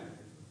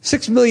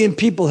 6 million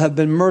people have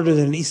been murdered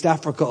in East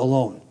Africa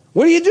alone.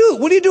 What do you do?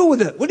 What do you do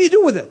with it? What do you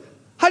do with it?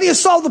 How do you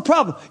solve the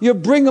problem? You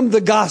bring them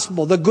the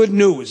gospel, the good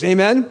news.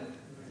 Amen?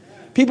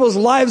 People's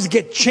lives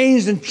get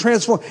changed and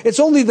transformed. It's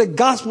only the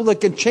gospel that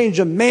can change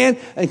a man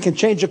and can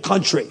change a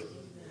country.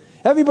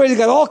 Everybody's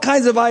got all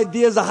kinds of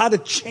ideas of how to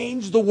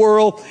change the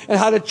world and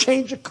how to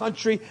change a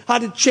country, how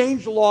to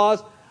change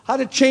laws, how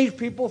to change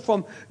people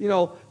from,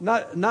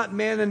 not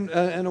man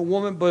and a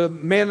woman, but a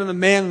man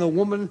and a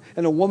woman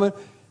and a woman.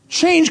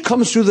 Change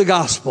comes through the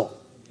gospel.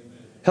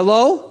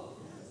 Hello?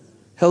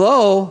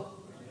 Hello?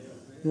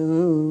 I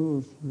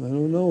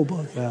don't know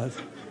about that.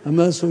 I'm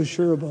not so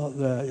sure about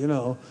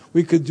that.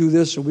 We could do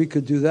this or we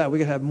could do that. We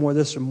could have more of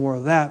this or more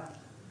of that.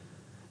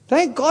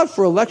 Thank God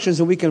for elections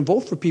and we can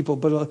vote for people,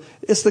 but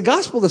it's the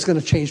gospel that's going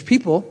to change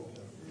people.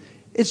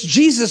 It's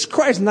Jesus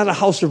Christ, not a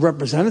House of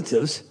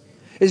Representatives.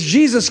 It's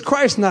Jesus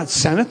Christ, not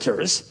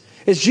senators.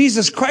 It's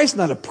Jesus Christ,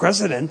 not a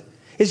president.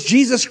 It's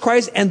Jesus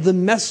Christ and the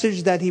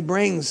message that he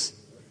brings.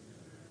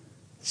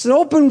 It's an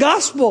open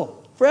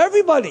gospel for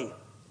everybody.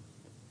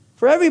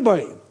 For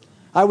everybody.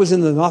 I was in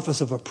the office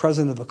of a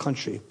president of a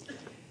country,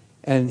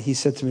 and he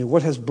said to me,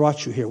 what has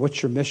brought you here?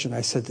 What's your mission?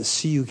 I said, to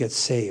see you get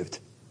saved.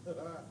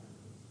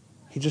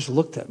 He just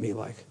looked at me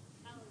like,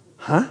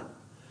 huh?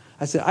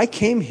 I said, I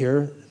came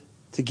here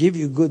to give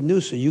you good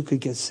news so you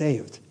could get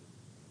saved.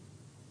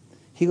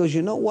 He goes,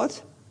 you know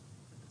what?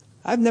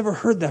 I've never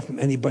heard that from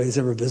anybody who's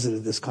ever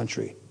visited this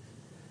country.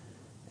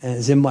 And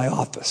it's in my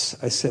office.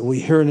 I said, well,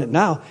 you're hearing it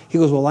now. He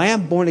goes, well, I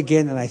am born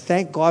again, and I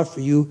thank God for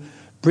you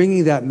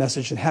bringing that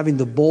message and having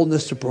the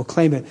boldness to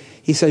proclaim it.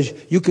 He says,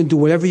 you can do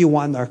whatever you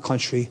want in our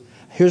country.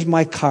 Here's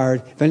my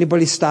card. If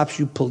anybody stops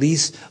you,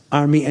 police,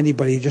 army,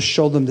 anybody, just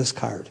show them this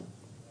card.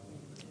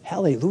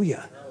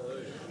 Hallelujah.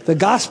 The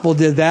gospel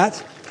did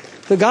that.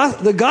 The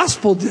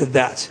gospel did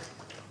that.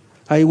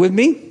 Are you with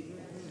me?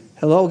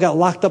 Hello? Got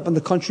locked up in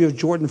the country of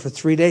Jordan for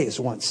 3 days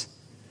once.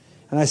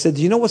 And I said,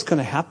 do you know what's going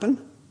to happen?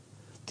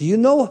 Do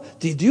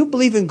you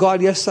believe in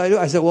God? Yes, I do.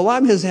 I said, well,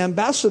 I'm his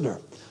ambassador.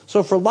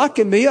 So for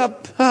locking me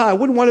up, I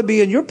wouldn't want to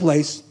be in your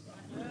place.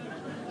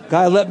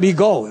 Guy let me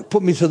go.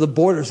 Put me to the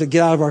borders to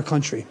get out of our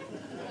country.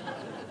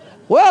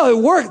 Well, it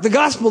worked. The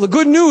gospel, the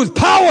good news,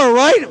 power,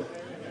 right?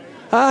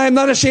 I'm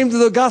not ashamed of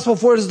the gospel,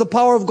 for it is the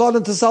power of God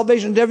unto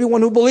salvation to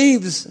everyone who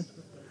believes.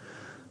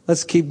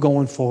 Let's keep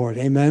going forward.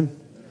 Amen.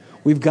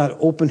 We've got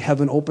open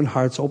heaven, open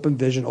hearts, open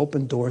vision,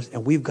 open doors,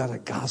 and we've got a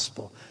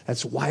gospel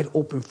that's wide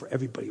open for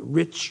everybody.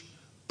 Rich,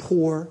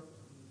 poor,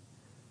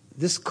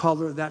 this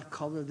color,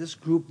 this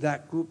group,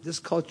 this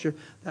culture,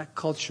 that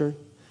culture,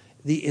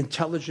 the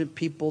intelligent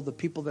people, the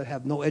people that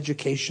have no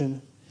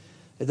education.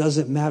 It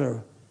doesn't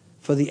matter.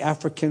 For the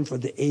African, for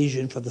the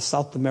Asian, for the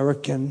South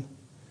American.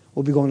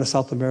 We'll be going to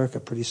South America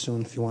pretty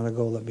soon. If you want to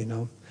go, let me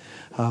know.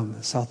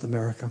 South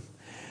America.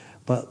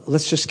 But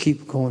let's just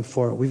keep going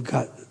forward. We've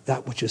got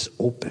that which is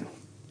open.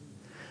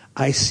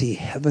 I see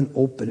heaven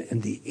open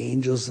and the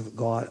angels of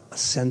God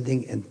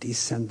ascending and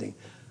descending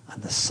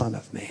on the Son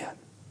of Man.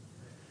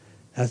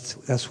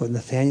 That's what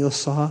Nathaniel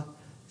saw.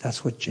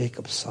 That's what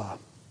Jacob saw.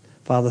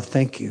 Father,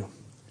 thank you.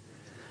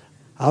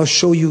 I'll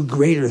show you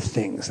greater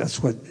things.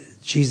 That's what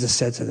Jesus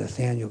said to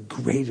Nathaniel,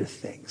 greater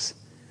things.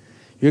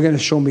 You're going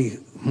to show me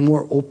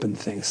more open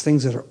things,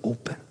 things that are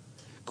open.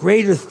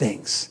 Greater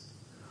things.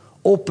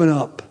 Open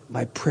up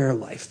my prayer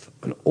life.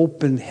 An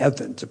open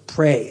heaven to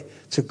pray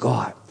to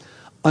God.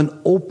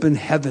 An open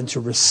heaven to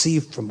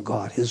receive from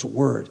God His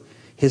word,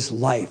 His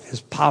life,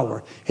 His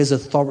power, His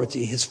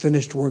authority, His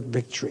finished work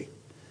victory.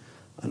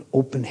 An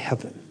open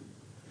heaven.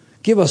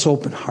 Give us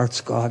open hearts,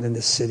 God, in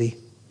this city.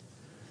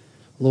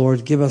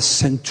 Lord, give us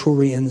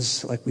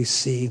centurions like we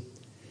see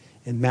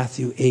in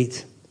Matthew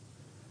 8.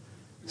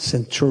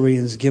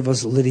 Centurions, give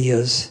us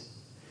Lydias.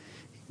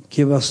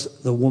 Give us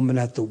the woman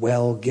at the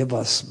well. Give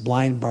us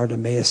blind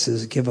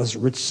Bartimaeuses. Give us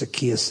rich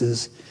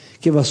Zacchaeuses.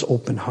 Give us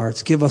open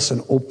hearts. Give us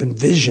an open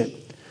vision.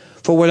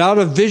 For without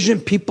a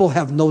vision, people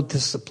have no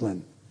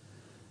discipline.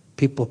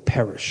 People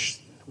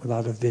perish.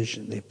 Without a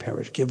vision, they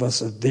perish. Give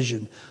us a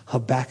vision.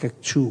 Habakkuk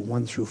 2,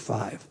 1 through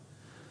 5.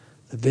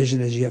 The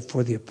vision is yet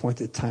for the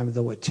appointed time,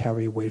 though it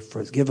tarry, wait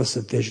for us. Give us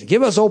a vision.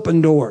 Give us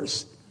open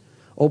doors.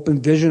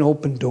 Open vision,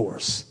 open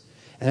doors.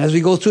 And as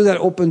we go through that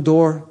open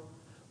door,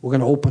 we're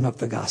going to open up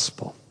the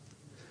gospel.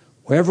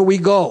 Wherever we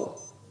go,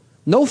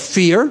 no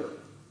fear.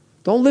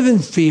 Don't live in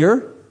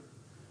fear.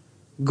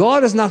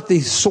 God is not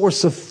the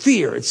source of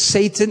fear. It's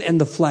Satan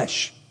and the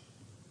flesh.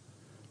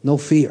 No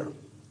fear.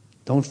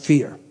 Don't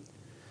fear.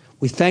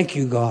 We thank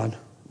you, God.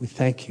 We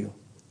thank you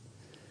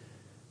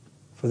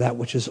for that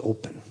which is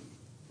open.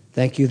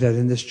 Thank you that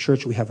in this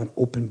church we have an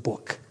open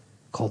book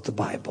called the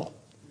Bible.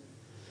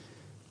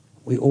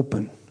 We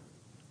open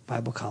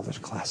Bible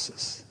college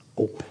classes.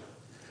 Open.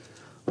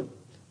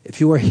 If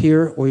you are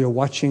here or you're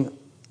watching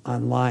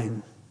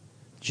online,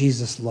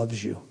 Jesus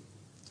loves you.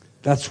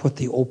 That's what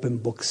the open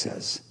book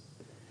says.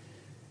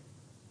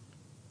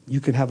 You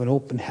can have an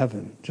open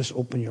heaven. Just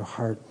open your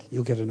heart.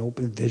 You'll get an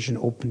open vision,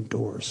 open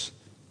doors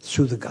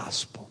through the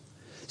gospel.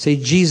 Say,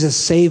 Jesus,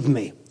 save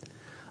me.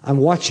 I'm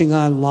watching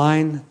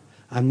online.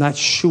 I'm not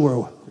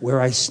sure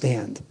where I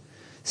stand.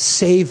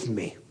 Save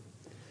me.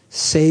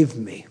 Save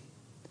me.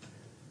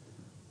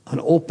 An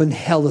open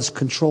hell is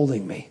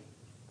controlling me.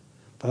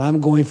 But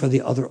I'm going for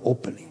the other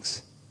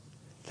openings.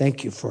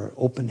 Thank you for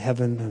open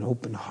heaven, an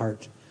open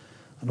heart,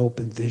 an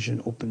open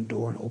vision, open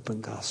door, an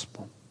open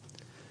gospel.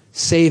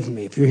 Save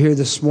me. If you're here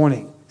this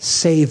morning,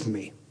 save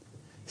me.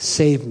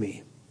 Save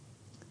me.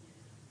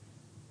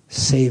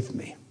 Save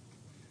me.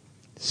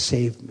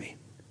 Save me.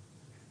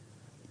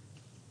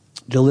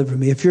 Deliver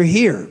me. If you're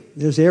here,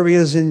 there's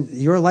areas in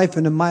your life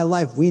and in my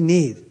life we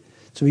need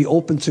to be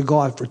open to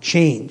God for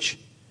change.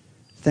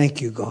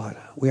 Thank you, God.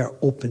 We are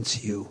open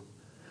to you.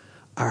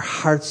 Our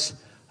hearts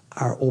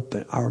are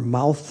open. Our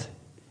mouth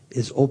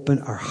is open.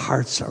 Our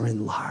hearts are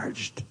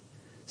enlarged.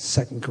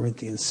 2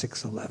 Corinthians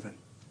 6:11.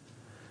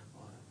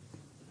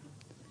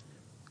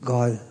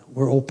 God,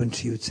 we're open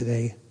to you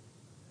today.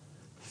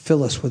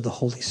 Fill us with the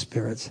Holy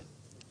Spirit.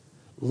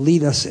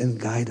 Lead us and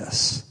guide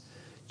us.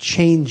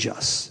 Change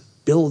us.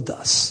 Build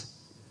us.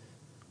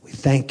 We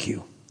thank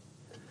you.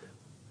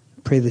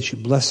 Pray that you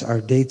bless our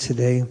day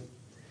today.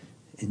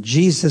 In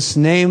Jesus'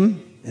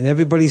 name. And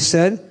everybody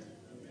said?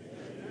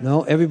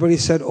 No, everybody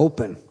said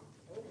open.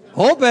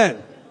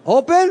 Open.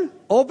 Open.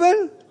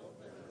 Open.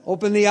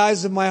 Open the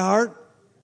eyes of my heart.